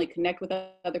to not only connect with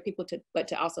other people, but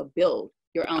to also build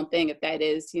your own thing, if that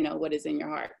is, you know, what is in your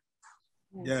heart.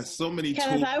 Yes, so many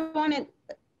Kenneth, tools.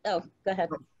 Oh, go ahead.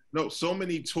 No, so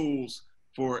many tools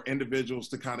for individuals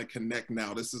to kind of connect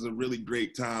now. This is a really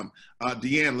great time.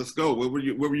 Dianne, let's go. What were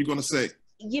you going to say?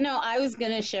 You know, I was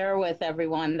going to share with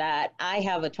everyone that I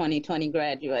have a 2020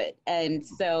 graduate. And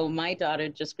so my daughter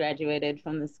just graduated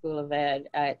from the School of Ed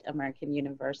at American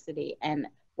University. And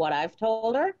what I've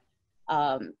told her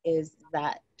is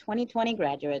that 2020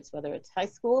 graduates, whether it's high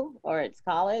school or it's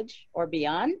college or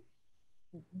beyond,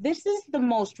 this is the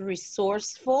most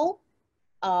resourceful,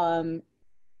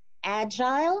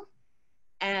 agile,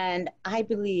 and I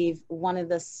believe one of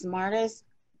the smartest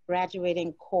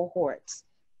graduating cohorts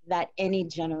that any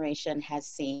generation has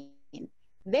seen.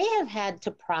 They have had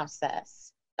to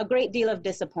process a great deal of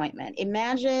disappointment.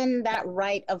 Imagine that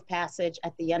rite of passage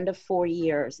at the end of 4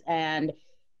 years, and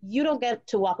you don't get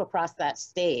to walk across that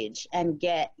stage and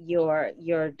get your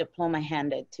diploma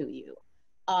handed to you.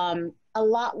 A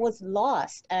lot was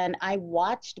lost, and I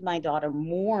watched my daughter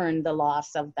mourn the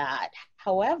loss of that.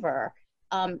 However,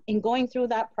 in going through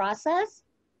that process,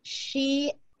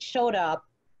 she showed up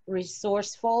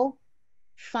resourceful,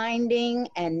 finding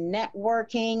and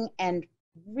networking and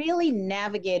really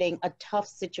navigating a tough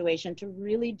situation to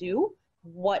really do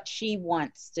what she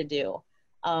wants to do.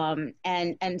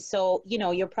 And so, you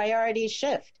know, your priorities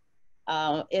shift.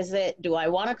 Is it, do I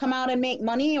want to come out and make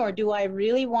money, or do I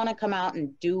really want to come out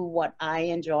and do what I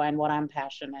enjoy and what I'm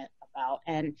passionate about?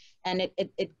 And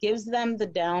it gives them the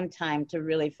downtime to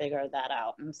really figure that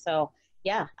out. And so,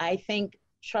 yeah, I think,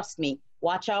 trust me,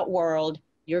 watch out world.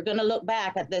 You're going to look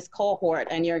back at this cohort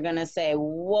and you're going to say,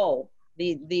 whoa,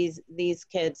 these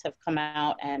kids have come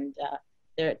out and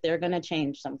they're going to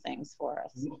change some things for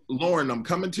us. Lauren, I'm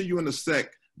coming to you in a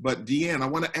sec. But Dianne, I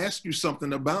want to ask you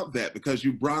something about that, because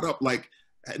you brought up like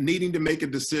needing to make a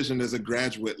decision as a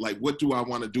graduate. Like, what do I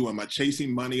want to do? Am I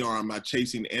chasing money, or am I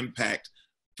chasing impact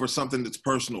for something that's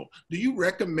personal? Do you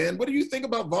recommend, what do you think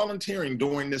about volunteering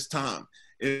during this time?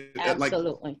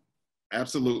 Absolutely.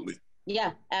 Absolutely.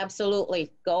 Yeah,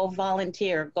 absolutely. Go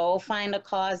volunteer. Go find a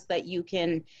cause that you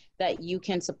can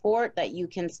support, that you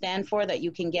can stand for, that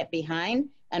you can get behind,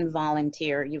 and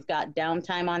volunteer. You've got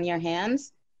downtime on your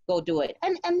hands. Go do it.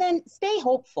 And then stay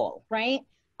hopeful, right?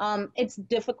 It's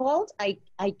difficult. I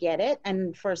get it.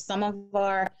 And for some of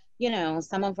our, you know,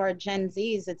 some of our Gen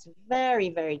Zs, it's very,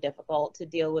 very difficult to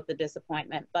deal with the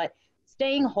disappointment. But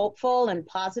staying hopeful and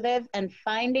positive and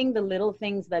finding the little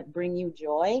things that bring you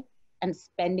joy and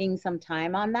spending some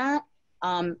time on that.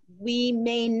 We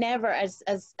may never, as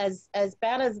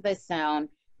bad as this sound,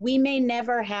 we may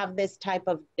never have this type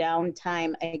of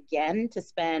downtime again to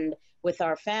spend with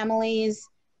our families,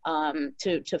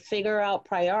 to figure out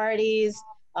priorities,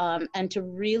 and to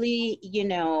really, you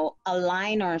know,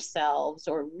 align ourselves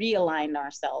or realign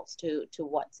ourselves to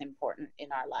what's important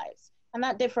in our lives. And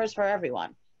that differs for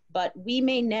everyone. But we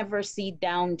may never see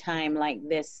downtime like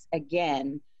this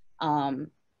again,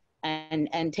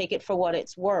 and take it for what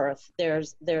it's worth.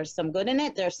 There's some good in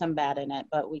it, there's some bad in it,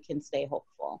 but we can stay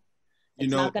hopeful.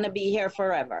 It's not going to be here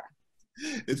forever.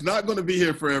 It's not going to be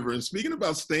here forever. And speaking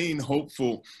about staying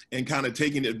hopeful and kind of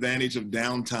taking advantage of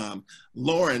downtime,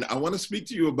 Lauren, I want to speak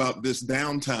to you about this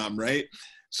downtime, right?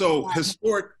 So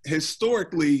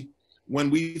historically, when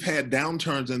we've had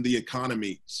downturns in the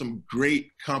economy, some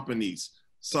great companies,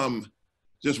 some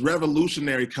just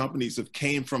revolutionary companies have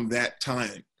came from that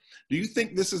time. Do you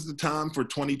think this is the time for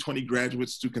 2020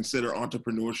 graduates to consider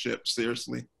entrepreneurship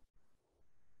seriously?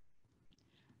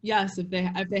 Yes, if they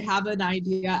have an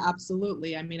idea,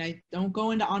 absolutely. I mean, I don't go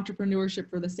into entrepreneurship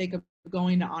for the sake of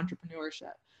going to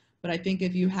entrepreneurship, but I think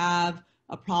if you have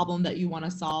a problem that you want to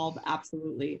solve,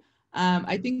 absolutely.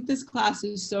 I think this class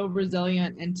is so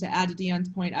resilient, and to add to Dianne's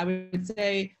point, I would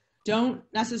say don't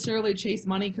necessarily chase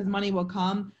money, because money will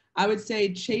come. I would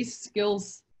say chase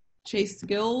skills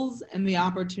and the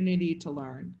opportunity to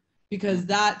learn, because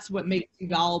that's what makes you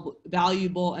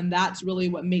valuable, and that's really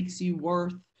what makes you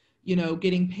worth, you know,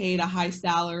 getting paid a high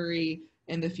salary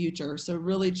in the future. So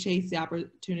really chase the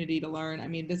opportunity to learn. I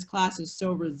mean, this class is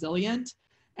so resilient,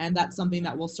 and that's something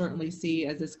that we'll certainly see,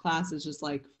 as this class is just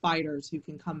like fighters who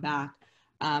can come back,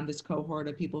 this cohort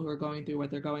of people who are going through what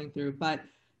they're going through. But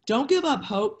don't give up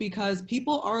hope, because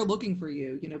people are looking for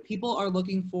you. You know, people are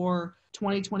looking for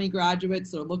 2020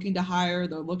 graduates. They're looking to hire,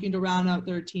 they're looking to round out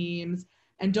their teams.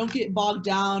 And don't get bogged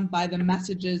down by the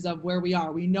messages of where we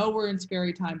are. We know we're in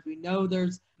scary times. We know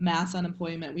there's mass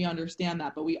unemployment. We understand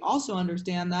that. But we also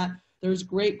understand that there's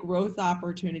great growth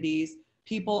opportunities.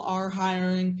 People are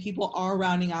hiring. People are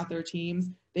rounding out their teams.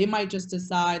 They might just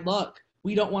decide, look,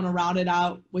 we don't want to route it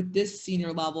out with this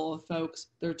senior level of folks.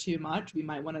 They're too much. We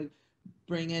might want to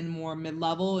bring in more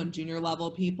mid-level and junior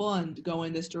level people and go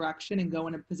in this direction and go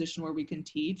in a position where we can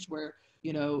teach, where,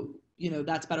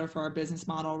 that's better for our business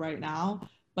model right now.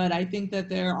 But I think that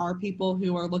there are people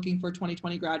who are looking for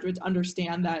 2020 graduates,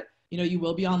 understand that, you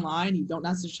will be online. You don't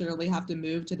necessarily have to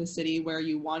move to the city where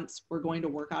you once were going to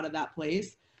work out of that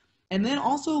place. And then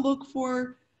also look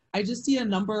for, I just see a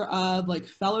number of like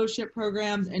fellowship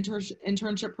programs,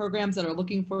 internship programs that are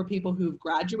looking for people who've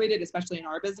graduated, especially in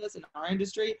our business, in our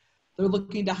industry. They're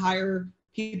looking to hire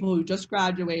people who just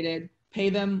graduated, pay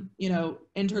them,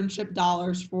 internship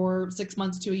dollars for 6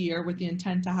 months to a year with the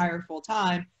intent to hire full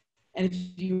time. And if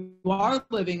you are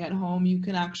living at home, you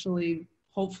can actually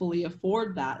hopefully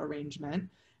afford that arrangement.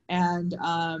 And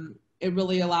it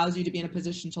really allows you to be in a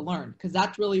position to learn, because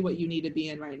that's really what you need to be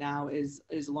in right now is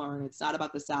learn. It's not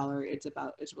about the salary. It's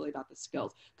really about the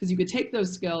skills, because you could take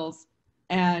those skills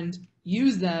and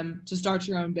use them to start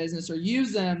your own business or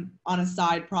use them on a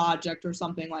side project or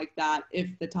something like that if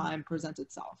the time presents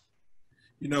itself.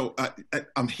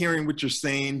 I'm hearing what you're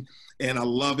saying, and I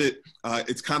love it.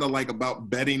 It's kind of like about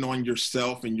betting on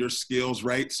yourself and your skills,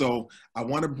 right? So I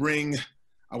want to bring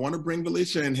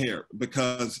Valeisha in here,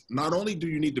 because not only do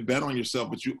you need to bet on yourself,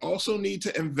 but you also need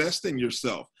to invest in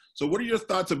yourself. So what are your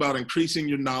thoughts about increasing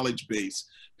your knowledge base?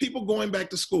 People going back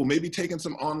to school, maybe taking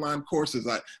some online courses.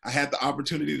 I had the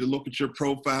opportunity to look at your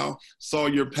profile, saw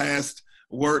your past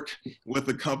work with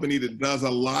a company that does a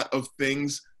lot of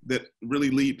things that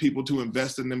really lead people to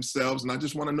invest in themselves. And I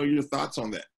just want to know your thoughts on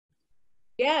that.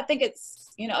 Yeah, I think it's,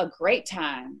 a great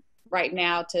time right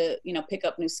now to, pick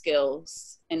up new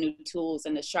skills and new tools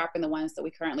and to sharpen the ones that we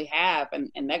currently have.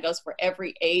 And that goes for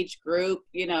every age group,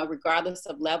 regardless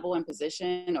of level and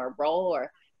position or role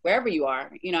or wherever you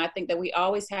are. I think that we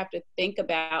always have to think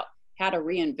about how to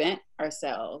reinvent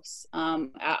ourselves.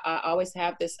 I always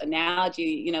have this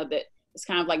analogy, that it's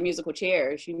kind of like musical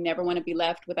chairs. You never want to be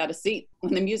left without a seat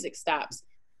when the music stops.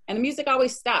 And the music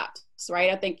always stops,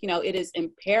 right? I think, it is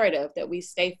imperative that we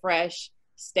stay fresh,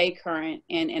 stay current.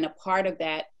 And a part of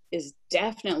that is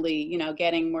definitely,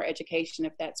 getting more education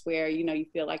if that's where, you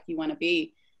feel like you want to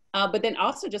be. But then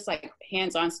also just like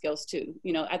hands-on skills too.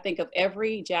 I think of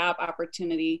every job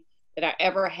opportunity that I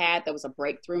ever had that was a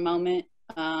breakthrough moment,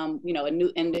 a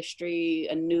new industry,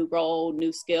 a new role,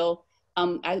 new skill.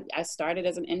 I started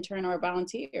as an intern or a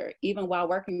volunteer, even while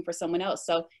working for someone else.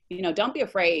 So, don't be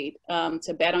afraid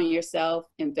to bet on yourself,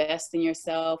 invest in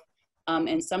yourself.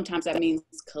 And sometimes that means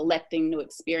collecting new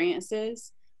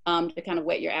experiences to kind of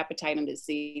whet your appetite and to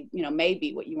see,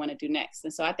 maybe what you want to do next.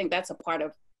 And so I think that's a part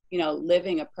of,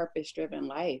 living a purpose-driven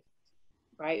life,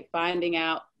 right? Finding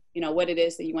out, what it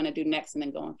is that you want to do next and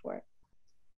then going for it.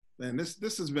 Man,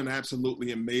 this has been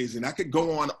absolutely amazing. I could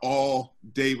go on all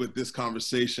day with this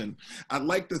conversation. I'd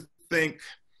like to thank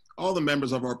all the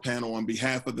members of our panel on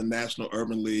behalf of the National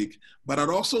Urban League, but I'd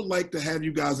also like to have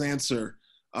you guys answer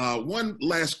one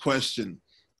last question.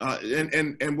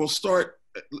 And we'll start,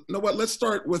 let's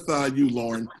start with you,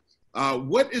 Lauren.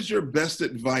 What is your best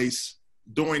advice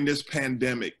during this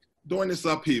pandemic, during this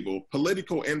upheaval,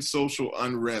 political and social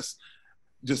unrest,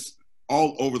 just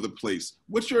all over the place?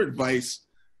 What's your advice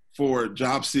for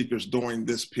job seekers during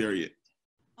this period?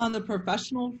 On the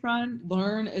professional front,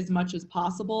 learn as much as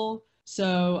possible.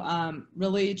 So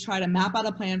really try to map out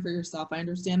a plan for yourself. I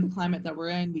understand the climate that we're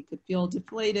in. We could feel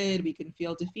deflated, we can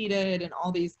feel defeated, and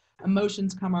all these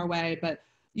emotions come our way, but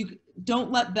you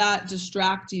don't let that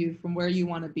distract you from where you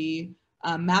want to be.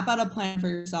 Map out a plan for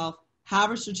yourself,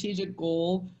 have a strategic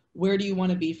goal. Where do you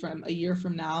want to be from a year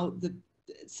from now?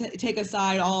 Take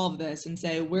aside all of this and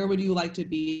say, where would you like to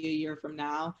be a year from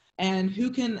now? And who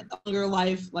can in your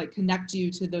life like connect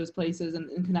you to those places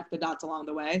and connect the dots along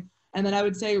the way? And then I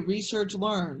would say research,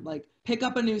 learn, like pick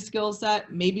up a new skill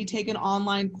set, maybe take an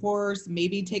online course,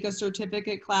 maybe take a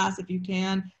certificate class if you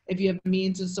can, if you have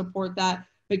means to support that,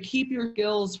 but keep your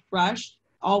skills fresh,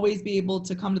 always be able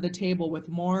to come to the table with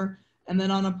more. And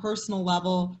then on a personal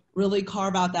level, really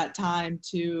carve out that time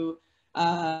to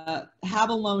have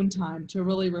alone time to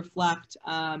really reflect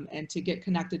and to get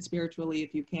connected spiritually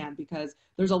if you can, because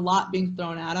there's a lot being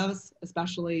thrown at us,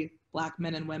 especially Black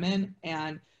men and women,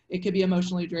 and it could be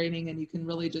emotionally draining and you can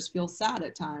really just feel sad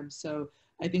at times. So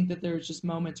I think that there's just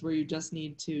moments where you just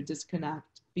need to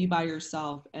disconnect, be by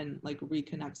yourself, and like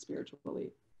reconnect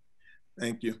spiritually.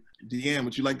 Thank you. Dianne,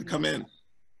 would you like to come in?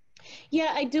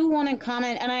 Yeah, I do want to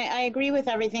comment, and I agree with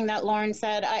everything that Lauren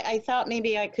said. I thought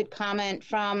maybe I could comment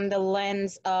from the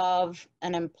lens of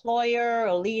an employer,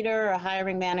 a leader, a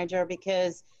hiring manager,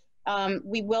 because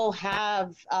we will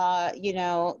have, you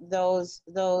know, those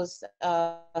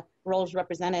roles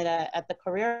represented at the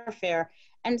career fair.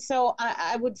 And so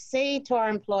I would say to our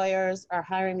employers, our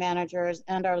hiring managers,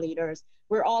 and our leaders,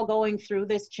 we're all going through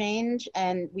this change,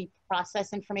 and we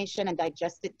process information and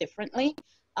digest it differently.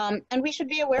 And we should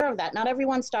be aware of that. Not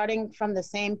everyone's starting from the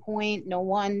same point. No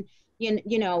one,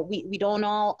 you know, we don't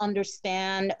all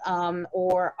understand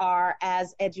or are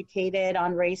as educated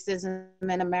on racism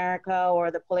in America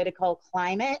or the political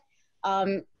climate.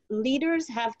 Leaders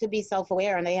have to be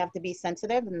self-aware, and they have to be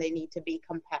sensitive, and they need to be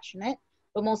compassionate.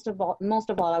 But most of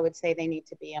all, I would say they need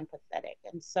to be empathetic.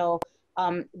 And so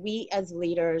we as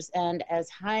leaders and as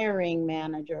hiring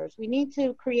managers, we need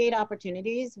to create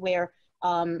opportunities where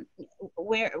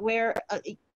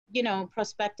you know,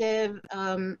 prospective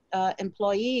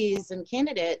employees and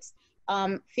candidates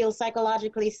feel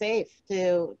psychologically safe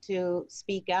to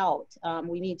speak out.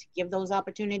 We need to give those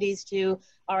opportunities to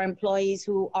our employees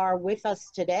who are with us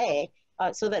today,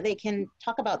 so that they can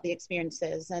talk about the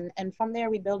experiences. And from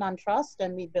there, we build on trust,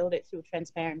 and we build it through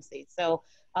transparency. So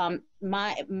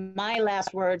my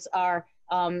last words are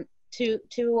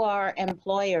to our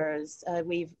employers,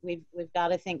 we've got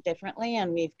to think differently,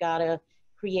 and we've got to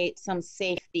create some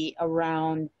safety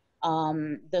around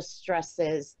the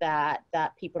stresses that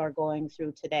people are going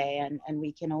through today. And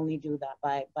we can only do that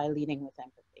by leading with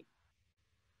empathy.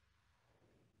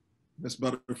 Ms.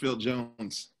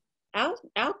 Butterfield-Jones.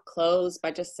 I'll close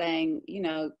by just saying, you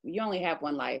know, you only have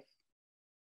one life.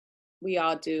 We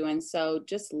all do. And so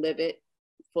just live it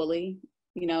fully.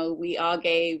 You know, we all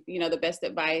gave, you know, the best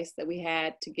advice that we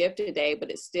had to give today,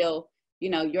 but it's still, you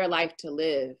know, your life to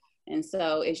live. And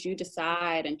so as you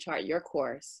decide and chart your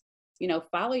course, you know,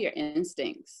 follow your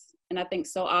instincts. And I think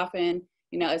so often,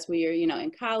 you know, as we are, you know,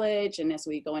 in college and as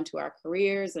we go into our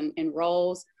careers and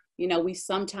roles, you know, we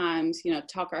sometimes, you know,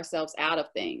 talk ourselves out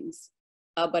of things.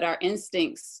 But our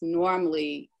instincts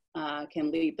normally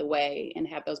can lead the way and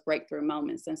have those breakthrough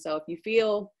moments. And so if you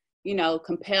feel, you know,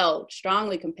 compelled,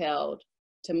 strongly compelled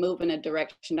to move in a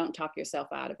direction, don't talk yourself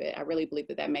out of it. I really believe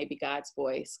that that may be God's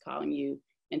voice calling you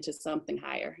into something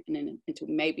higher and then into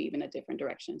maybe even a different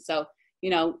direction. So,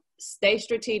 you know, stay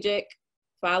strategic,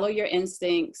 follow your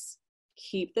instincts,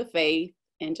 keep the faith,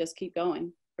 and just keep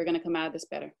going. We're going to come out of this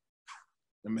better.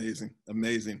 Amazing,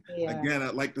 amazing. Yeah. Again,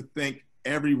 I'd like to thank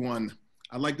everyone.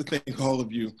 I'd like to thank all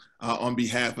of you on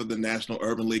behalf of the National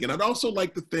Urban League. And I'd also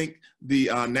like to thank the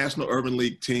National Urban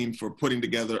League team for putting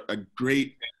together a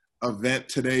great event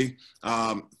today.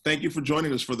 Thank you for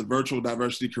joining us for the Virtual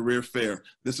Diversity Career Fair.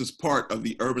 This is part of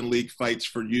the Urban League Fights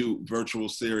for You virtual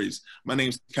series. My name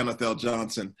is Kenneth L.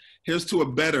 Johnson. Here's to a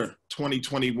better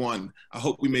 2021. I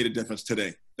hope we made a difference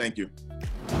today. Thank you.